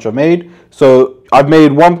exactly how much I made. So I've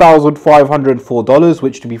made $1,504,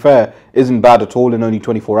 which, to be fair, isn't bad at all in only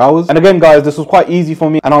 24 hours. And again, guys, this was quite easy for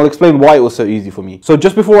me, and I'll explain why it was so easy for me. So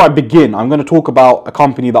just before I begin, I'm going to talk about a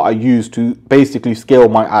company that I use to basically scale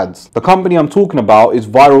my ads. The company I'm talking about is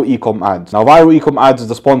Ecom Adz. Now, Ecom Adz is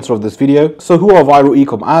the sponsor of this video. So who are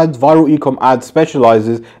Ecom Adz? Ecom Adz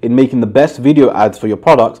specializes in making the best video ads for your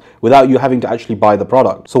products without you having to actually buy the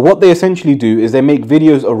product. So what they essentially do is they make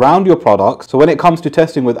videos around your products. So when it comes to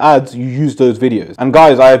testing with ads, you use those videos. And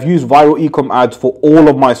guys, I have used Ecom Adz for all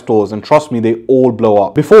of my stores, and trust me, they all blow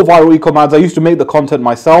up. Before Ecom Adz, I used to make the content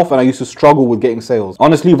myself, and I used to struggle with getting sales.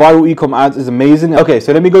 Honestly, Ecom Adz is amazing. Okay,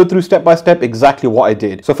 so let me go through step by step exactly what I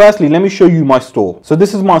did. So firstly, let me show you my store. So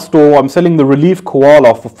this is my store. I'm selling the Relief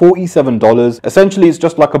Koala for $47. Essentially, it's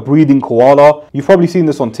just like a breathing koala. You've probably seen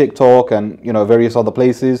this on TikTok and, you know, various other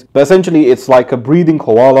places. But essentially, it's like a breathing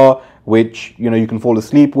koala, which, you know, you can fall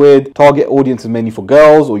asleep with. Target audience is mainly for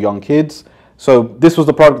girls or young kids. So this was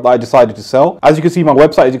the product that I decided to sell. As you can see, my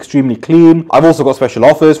website is extremely clean. I've also got special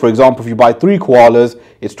offers. For example, if you buy 3 koalas,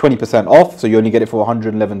 it's 20% off. So you only get it for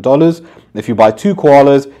 $111. If you buy 2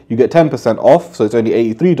 koalas, you get 10% off. So it's only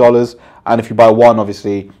 $83. And if you buy 1,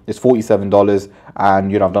 obviously, it's $47.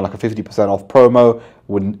 And, you know, I've done like a 50% off promo,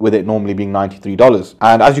 with it normally being $93.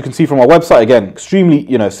 And as you can see from our website, again, extremely,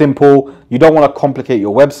 you know, simple. You don't want to complicate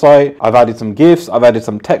your website. I've added some GIFs. I've added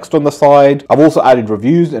some text on the side. I've also added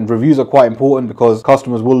reviews, and reviews are quite important because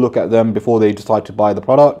customers will look at them before they decide to buy the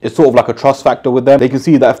product. It's sort of like a trust factor with them. They can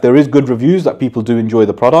see that if there is good reviews, that people do enjoy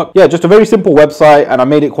the product. Yeah, just a very simple website, and I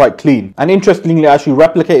made it quite clean. And interestingly, I actually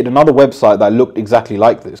replicated another website that looked exactly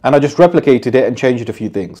like this. And I just replicated it and changed a few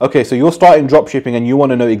things. Okay, so you're starting dropshipping and you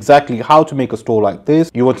want to know exactly how to make a store like this.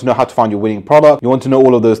 You want to know how to find your winning product. You want to know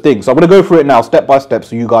all of those things. So I'm going to go through it now step by step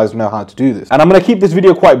so you guys know how to do this. And I'm going to keep this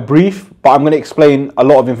video quite brief, but I'm going to explain a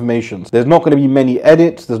lot of information. There's not going to be many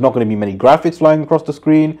edits. There's not going to be many graphics flying across the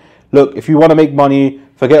screen. Look, if you want to make money,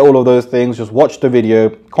 forget all of those things. Just watch the video,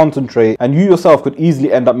 concentrate, and you yourself could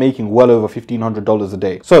easily end up making well over $1,500 a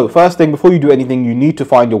day. So first thing, before you do anything, you need to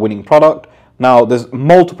find your winning product. Now, there's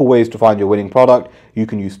multiple ways to find your winning product. You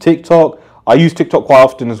can use TikTok. I use TikTok quite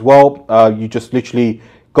often as well. You just literally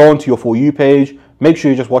go onto your For You page, make sure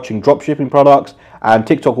you're just watching dropshipping products, and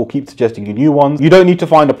TikTok will keep suggesting you new ones. You don't need to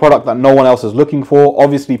find a product that no one else is looking for.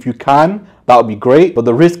 Obviously, if you can, that would be great, but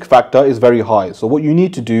the risk factor is very high. So what you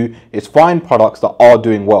need to do is find products that are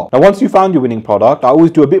doing well. Now, once you found your winning product, I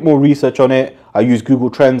always do a bit more research on it. I use Google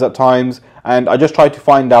Trends at times, and I just try to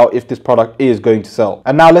find out if this product is going to sell.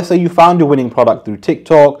 And now let's say you found your winning product through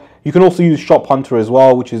TikTok. You can also use ShopHunter as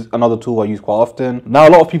well, which is another tool I use quite often. Now,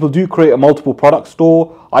 a lot of people do create a multiple product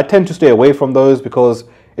store. I tend to stay away from those because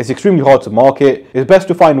it's extremely hard to market. It's best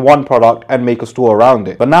to find one product and make a store around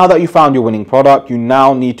it. But now that you found your winning product, you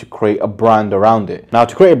now need to create a brand around it. Now,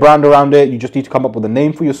 to create a brand around it, you just need to come up with a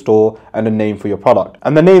name for your store and a name for your product.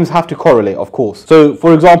 And the names have to correlate, of course. So,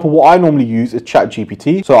 for example, what I normally use is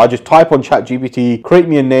ChatGPT. So I just type on ChatGPT, create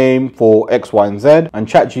me a name for X, Y, and Z, and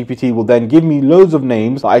ChatGPT will then give me loads of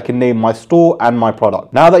names that I can name my store and my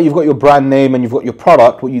product. Now that you've got your brand name and you've got your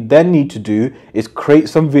product, what you then need to do is create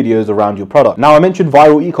some videos around your product. Now, I mentioned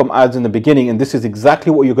Ecom Adz in the beginning, and this is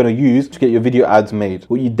exactly what you're going to use to get your video ads made.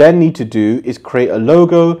 What you then need to do is create a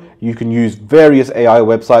logo. You can use various AI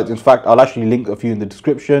websites. In fact, I'll actually link a few in the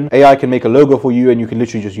description. AI can make a logo for you and you can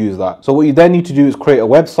literally just use that. So what you then need to do is create a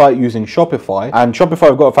website using Shopify. And Shopify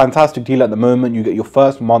have got a fantastic deal at the moment. You get your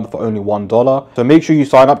first month for only $1. So make sure you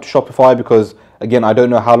sign up to Shopify because, again, I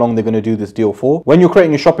don't know how long they're going to do this deal for. When you're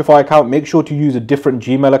creating a Shopify account, make sure to use a different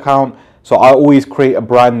Gmail account. So I always create a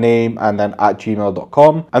brand name and then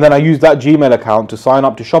 @gmail.com. And then I use that Gmail account to sign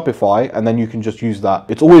up to Shopify, and then you can just use that.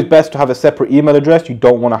 It's always best to have a separate email address. You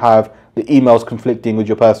don't want to have the emails conflicting with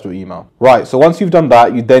your personal email. Right, so once you've done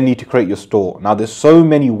that, you then need to create your store. Now, there's so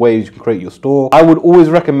many ways you can create your store. I would always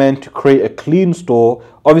recommend to create a clean store.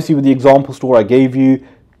 Obviously, with the example store I gave you,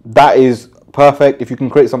 that is perfect. If you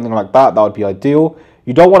can create something like that, that would be ideal.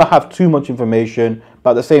 You don't want to have too much information,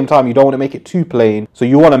 but at the same time, you don't want to make it too plain. So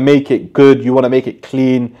you want to make it good, you want to make it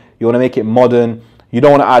clean, you want to make it modern. You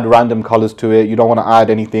don't want to add random colors to it. You don't want to add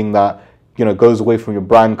anything that, you know, goes away from your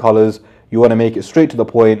brand colors. You want to make it straight to the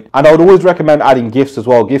point. And I would always recommend adding GIFs as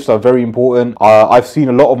well. GIFs are very important. I've seen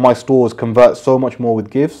a lot of my stores convert so much more with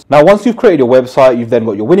GIFs. Now, once you've created your website, you've then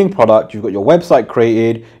got your winning product, you've got your website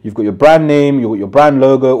created, you've got your brand name, you've got your brand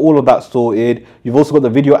logo, all of that sorted. You've also got the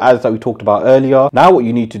video ads that we talked about earlier. Now what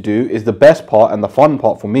you need to do is the best part and the fun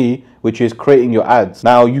part for me, which is creating your ads.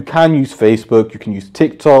 Now you can use Facebook, you can use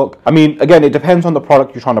TikTok. I mean, again, it depends on the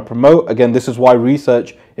product you're trying to promote. Again, this is why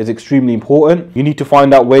research is extremely important. You need to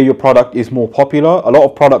find out where your product is more popular. A lot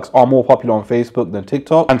of products are more popular on Facebook than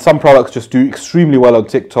TikTok, and some products just do extremely well on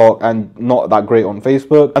TikTok and not that great on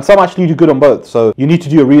Facebook, and some actually do good on both. So you need to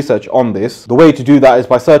do your research on this. The way to do that is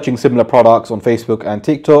by searching similar products on Facebook and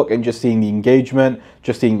TikTok and just seeing the engagement,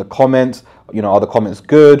 just seeing the comments. You know, are the comments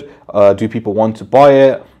good? Do people want to buy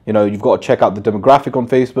it? You know, you've got to check out the demographic on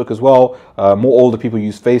Facebook as well. More older people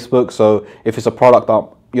use Facebook. So if it's a product that,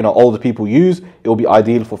 you know, older people use, it will be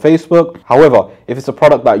ideal for Facebook. However, if it's a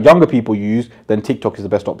product that younger people use, then TikTok is the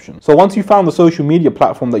best option. So once you found the social media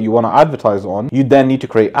platform that you want to advertise on, you then need to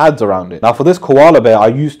create ads around it. Now for this koala bear, I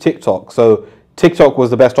use TikTok. So TikTok was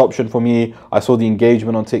the best option for me. I saw the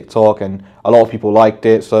engagement on TikTok and a lot of people liked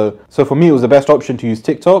it. So for me, it was the best option to use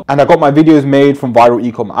TikTok. And I got my videos made from Viral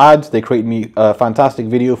Ecom Adz. They created me a fantastic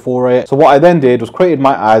video for it. So what I then did was created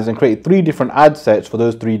my ads and created 3 different ad sets for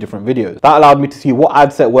those 3 different videos. That allowed me to see what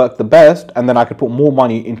ad set worked the best, and then I could put more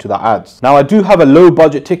money into the ads. Now I do have a low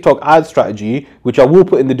budget TikTok ad strategy, which I will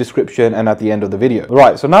put in the description and at the end of the video.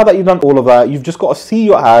 Right, so now that you've done all of that, you've just got to see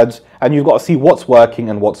your ads and you've got to see what's working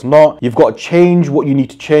and what's not. You've got to change what you need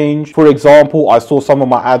to change. For example, I saw some of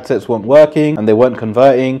my ad sets weren't working and they weren't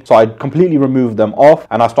converting. So I completely removed them off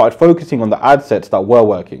and I started focusing on the ad sets that were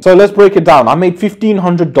working. So let's break it down. I made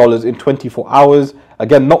 $1,500 in 24 hours.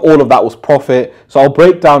 Again, not all of that was profit, so I'll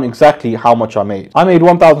break down exactly how much I made. I made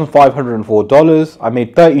 $1,504. I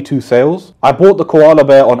made 32 sales. I bought the koala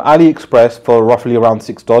bear on AliExpress for roughly around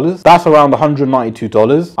 $6. That's around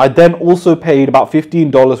 $192. I then also paid about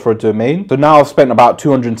 $15 for a domain, so now I've spent about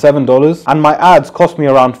 $207, and my ads cost me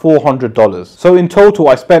around $400. So in total,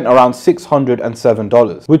 I spent around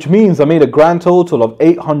 $607, which means I made a grand total of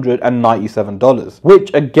 $897,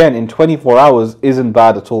 which again, in 24 hours isn't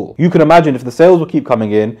bad at all. You can imagine if the sales will keep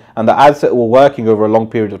coming in and the ad set were working over a long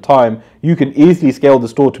period of time, you can easily scale the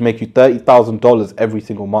store to make you $30,000 every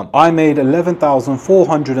single month. I made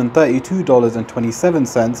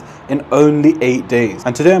 $11,432.27 in only 8 days.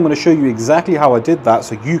 And today I'm going to show you exactly how I did that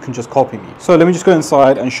so you can just copy me. So let me just go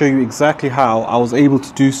inside and show you exactly how I was able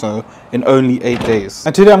to do so in only 8 days.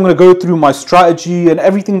 And today I'm going to go through my strategy and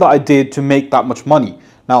everything that I did to make that much money.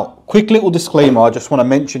 Now, quick little disclaimer I just want to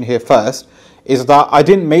mention here first is that I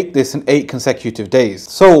didn't make this in 8 consecutive days.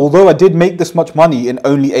 So although I did make this much money in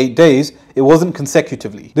only 8 days, it wasn't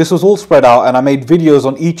consecutively. This was all spread out and I made videos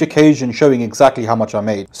on each occasion showing exactly how much I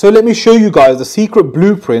made. So let me show you guys the secret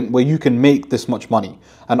blueprint where you can make this much money.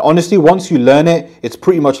 And honestly, once you learn it, it's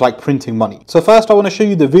pretty much like printing money. So first I want to show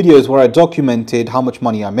you the videos where I documented how much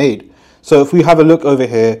money I made. So if we have a look over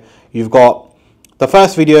here, you've got the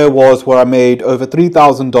first video was where I made over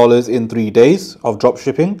 $3,000 in 3 days of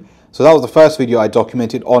dropshipping. So that was the first video I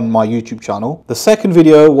documented on my YouTube channel. The second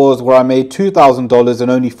video was where I made $2,000 in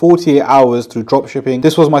only 48 hours through dropshipping.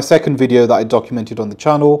 This was my second video that I documented on the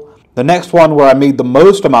channel. The next one where I made the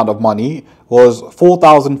most amount of money was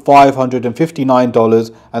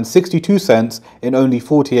 $4,559.62 in only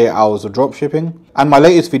 48 hours of dropshipping. And my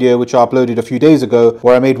latest video, which I uploaded a few days ago,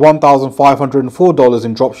 where I made $1,504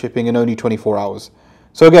 in dropshipping in only 24 hours.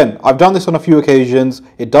 So again, I've done this on a few occasions.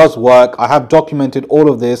 It does work. I have documented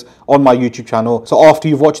all of this on my YouTube channel. So after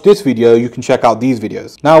you've watched this video, you can check out these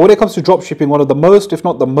videos. Now, when it comes to dropshipping, one of the most, if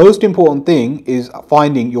not the most important thing is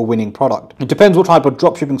finding your winning product. It depends what type of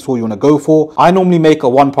dropshipping store you want to go for. I normally make a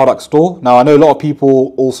 1-product store. Now, I know a lot of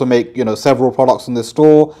people also make, several products in this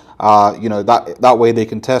store. That way they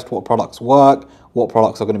can test what products work, what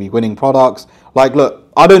products are going to be winning products. Like, look,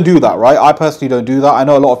 I don't do that, right? I personally don't do that. I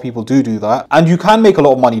know a lot of people do that. And you can make a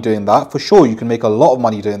lot of money doing that. For sure, you can make a lot of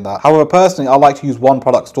money doing that. However, personally, I like to use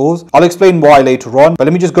 1-product stores. I'll explain why later on, but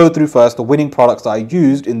let me just go through first the winning products that I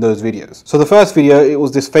used in those videos. So the first video, it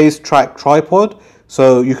was this face track tripod.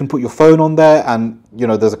 So you can put your phone on there and,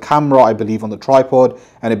 there's a camera, I believe, on the tripod,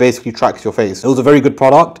 and it basically tracks your face. It was a very good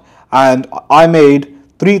product. And I made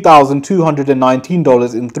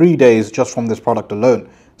 $3,219 in 3 days just from this product alone.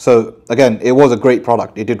 So again, it was a great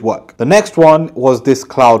product. It did work. The next one was this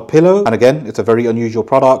cloud pillow. And again, it's a very unusual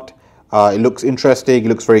product. It looks interesting. It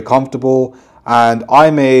looks very comfortable. And I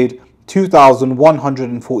made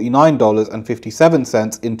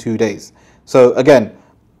 $2,149.57 in 2 days. So again,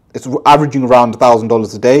 it's averaging around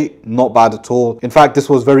 $1,000 a day, not bad at all. In fact, this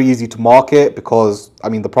was very easy to market because, I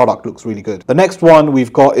mean, the product looks really good. The next one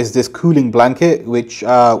we've got is this cooling blanket, which,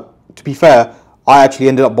 to be fair, I actually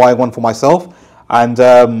ended up buying one for myself. And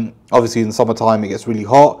obviously in the summertime, it gets really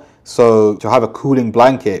hot. So to have a cooling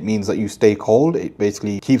blanket means that you stay cold. It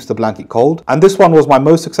basically keeps the blanket cold. And this one was my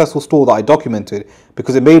most successful store that I documented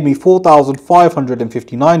because it made me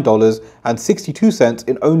 $4,559.62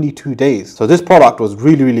 in only 2 days. So this product was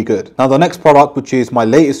really, really good. Now the next product, which is my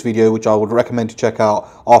latest video, which I would recommend to check out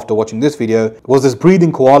after watching this video, was this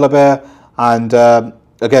breathing koala bear. And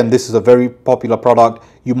again, this is a very popular product.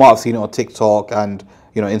 You might have seen it on TikTok and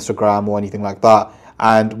Instagram or anything like that.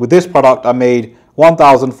 And with this product, I made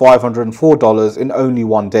 $1,504 in only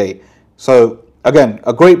 1 day. So again,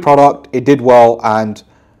 a great product. It did well. And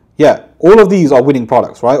yeah, all of these are winning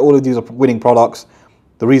products, right? All of these are winning products.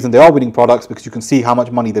 The reason they are winning products because you can see how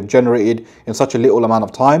much money they've generated in such a little amount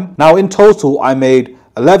of time. Now in total, I made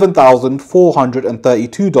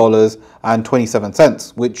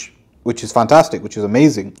 $11,432.27, which is fantastic, which is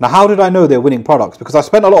amazing. Now, how did I know they're winning products? Because I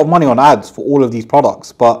spent a lot of money on ads for all of these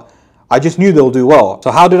products, but I just knew they'll do well.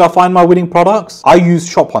 So how did I find my winning products? I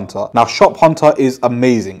used ShopHunter. Now, ShopHunter is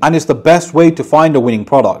amazing and it's the best way to find a winning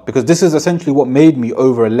product because this is essentially what made me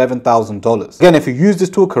over $11,000. Again, if you use this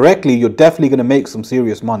tool correctly, you're definitely going to make some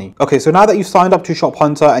serious money. Okay, so now that you've signed up to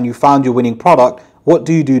ShopHunter and you found your winning product, what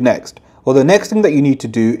do you do next? Well, the next thing that you need to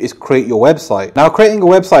do is create your website. Now, creating a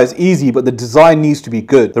website is easy, but the design needs to be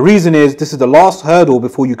good. The reason is this is the last hurdle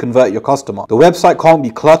before you convert your customer. The website can't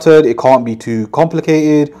be cluttered. It can't be too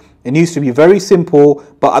complicated. It needs to be very simple,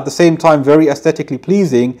 but at the same time, very aesthetically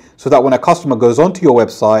pleasing so that when a customer goes onto your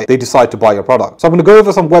website, they decide to buy your product. So I'm going to go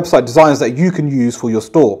over some website designs that you can use for your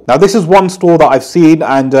store. Now, this is one store that I've seen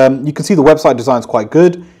and you can see the website design is quite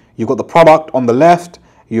good. You've got the product on the left.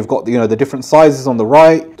 You've got the different sizes on the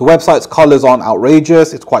right. The website's colors aren't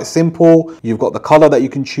outrageous. It's quite simple. You've got the color that you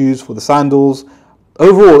can choose for the sandals.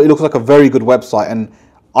 Overall, it looks like a very good website and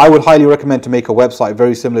I would highly recommend to make a website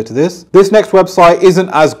very similar to this. This next website isn't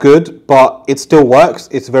as good, but it still works.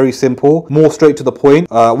 It's very simple, more straight to the point.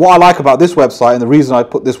 What I like about this website and the reason I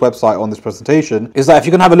put this website on this presentation is that if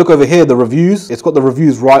you can have a look over here, the reviews, it's got the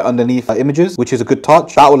reviews right underneath images, which is a good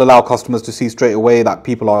touch. That will allow customers to see straight away that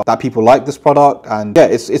people like this product. And yeah,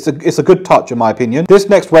 it's a good touch in my opinion. This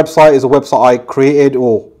next website is a website I created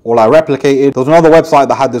or I replicated. There was another website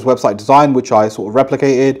that had this website design, which I sort of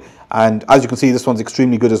replicated. And as you can see, this one's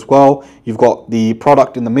extremely good as well. You've got the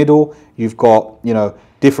product in the middle. You've got,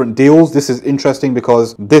 different deals. This is interesting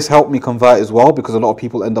because this helped me convert as well because a lot of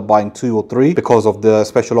people end up buying 2 or 3 because of the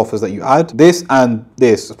special offers that you add. This and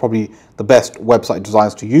this is probably the best website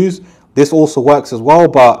designs to use. This also works as well,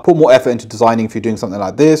 but put more effort into designing if you're doing something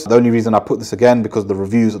like this. The only reason I put this again because the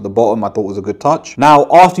reviews at the bottom I thought was a good touch. Now,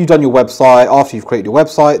 after you've done your website, after you've created your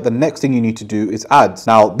website, the next thing you need to do is ads.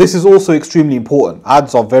 Now, this is also extremely important.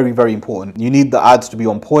 Ads are very, very important. You need the ads to be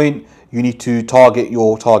on point. You need to target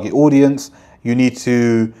your target audience. You need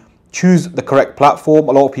to choose the correct platform.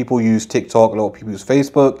 A lot of people use TikTok, a lot of people use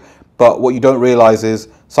Facebook. But what you don't realize is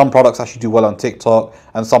some products actually do well on TikTok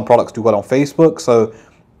and some products do well on Facebook. So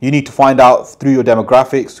you need to find out through your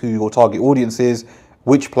demographics who your target audience is,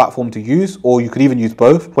 which platform to use, or you could even use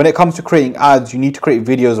both. When it comes to creating ads, you need to create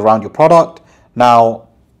videos around your product. Now,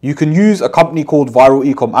 you can use a company called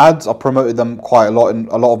Ecom Adz. I've promoted them quite a lot in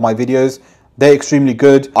a lot of my videos. They're extremely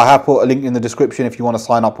good. I have put a link in the description if you want to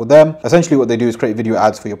sign up with them. Essentially what they do is create video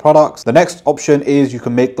ads for your products. The next option is you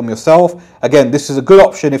can make them yourself. Again, this is a good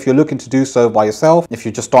option if you're looking to do so by yourself. If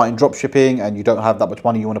you're just starting drop shipping and you don't have that much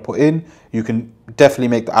money you want to put in, you can definitely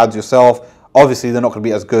make the ads yourself. Obviously, they're not going to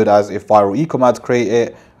be as good as if Ecom Adz create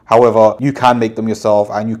it. However, you can make them yourself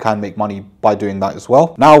and you can make money by doing that as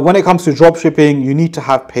well. Now, when it comes to drop shipping, you need to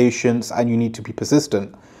have patience and you need to be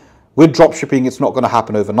persistent. With dropshipping, it's not going to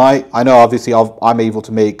happen overnight. I know, obviously, I'm able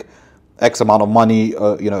to make X amount of money,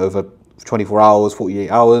 over 24 hours, 48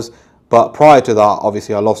 hours. But prior to that,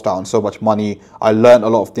 obviously, I lost out on so much money. I learned a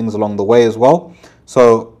lot of things along the way as well.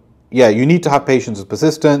 So, yeah, you need to have patience and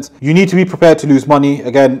persistence. You need to be prepared to lose money.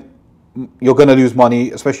 Again, you're going to lose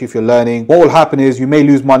money, especially if you're learning. What will happen is you may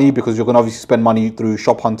lose money because you're going to obviously spend money through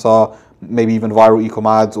ShopHunter, maybe even Ecom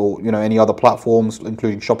Adz or, any other platforms,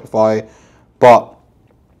 including Shopify. But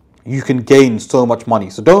you can gain so much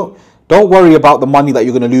money. So don't worry about the money that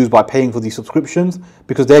you're going to lose by paying for these subscriptions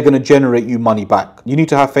because they're going to generate you money back. You need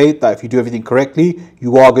to have faith that if you do everything correctly,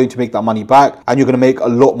 you are going to make that money back and you're going to make a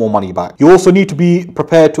lot more money back. You also need to be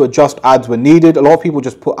prepared to adjust ads when needed. A lot of people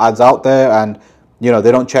just put ads out there and You know,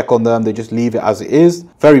 they don't check on them, they just leave it as it is.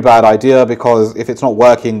 Very bad idea, because if it's not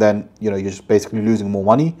working, then, you know, you're just basically losing more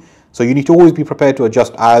money. So you need to always be prepared to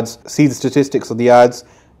adjust ads, see the statistics of the ads.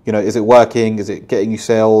 You know, is it working? Is it getting you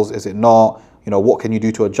sales? Is it not? You know, what can you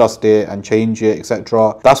do to adjust it and change it,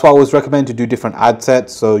 etc. That's why I always recommend to do different ad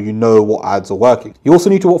sets, so you know what ads are working. You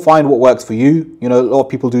also need to find what works for you. You know, a lot of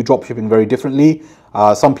people do dropshipping very differently.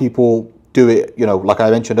 Some people do it, you know, like I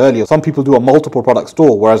mentioned earlier, some people do a multiple product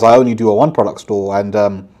store, whereas I only do a one product store,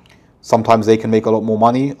 and sometimes they can make a lot more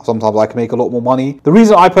money. Sometimes I can make a lot more money. The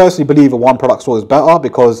reason I personally believe a one product store is better,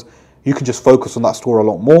 because you can just focus on that store a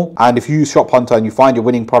lot more. And if you use ShopHunter and you find your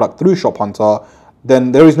winning product through ShopHunter,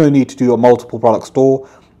 then there is no need to do a multiple product store.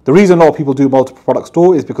 The reason a lot of people do multiple product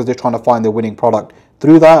store is because they're trying to find their winning product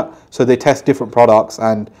through that. So they test different products,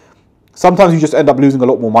 and sometimes you just end up losing a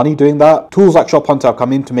lot more money doing that. Tools like ShopHunter have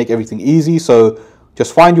come in to make everything easy. So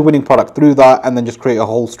just find your winning product through that and then just create a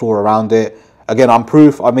whole store around it. Again, I'm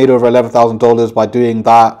proof. I made over $11,000 by doing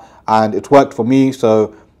that, and it's worked for me.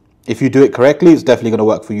 So if you do it correctly, it's definitely going to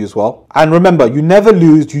work for you as well. And remember, you never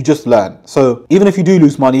lose, you just learn. So even if you do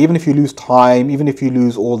lose money, even if you lose time, even if you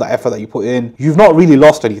lose all the effort that you put in, you've not really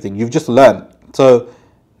lost anything. You've just learned. So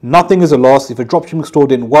nothing is a loss. If a dropshipping store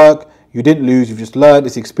didn't work, you didn't lose, you've just learned.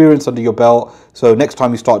 It's experience under your belt. So next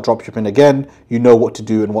time you start dropshipping again, you know what to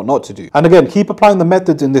do and what not to do. And again, keep applying the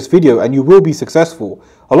methods in this video and you will be successful.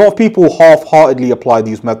 A lot of people half-heartedly apply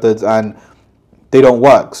these methods and they don't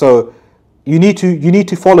work. So you need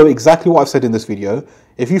to follow exactly what I've said in this video.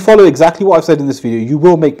 If you follow exactly what I've said in this video, you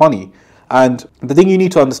will make money. And the thing you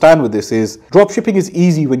need to understand with this is dropshipping is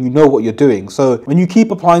easy when you know what you're doing. So when you keep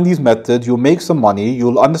applying these methods, you'll make some money,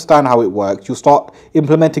 you'll understand how it works, you'll start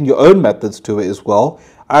implementing your own methods to it as well,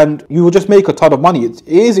 and you will just make a ton of money. It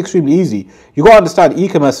is extremely easy. You got to understand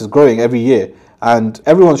e-commerce is growing every year and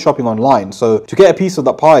everyone's shopping online. So to get a piece of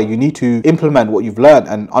that pie, you need to implement what you've learned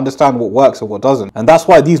and understand what works and what doesn't. And that's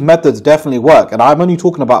why these methods definitely work. And I'm only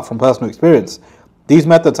talking about from personal experience. These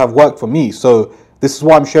methods have worked for me. So this is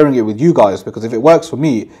why I'm sharing it with you guys, because if it works for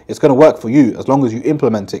me, it's going to work for you as long as you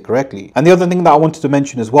implement it correctly. And the other thing that I wanted to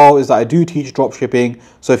mention as well is that I do teach dropshipping.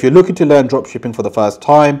 So if you're looking to learn dropshipping for the first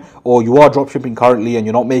time, or you are dropshipping currently and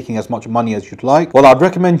you're not making as much money as you'd like, well, I'd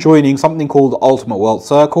recommend joining something called the Ultimate Wealth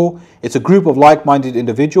Circle. It's a group of like-minded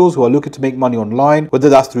individuals who are looking to make money online, whether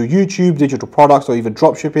that's through YouTube, digital products, or even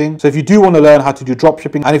dropshipping. So if you do want to learn how to do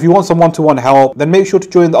dropshipping, and if you want some one-to-one help, then make sure to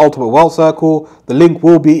join the Ultimate Wealth Circle. The link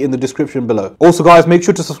will be in the description below. Also guys, make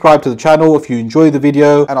sure to subscribe to the channel if you enjoy the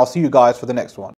video, and I'll see you guys for the next one.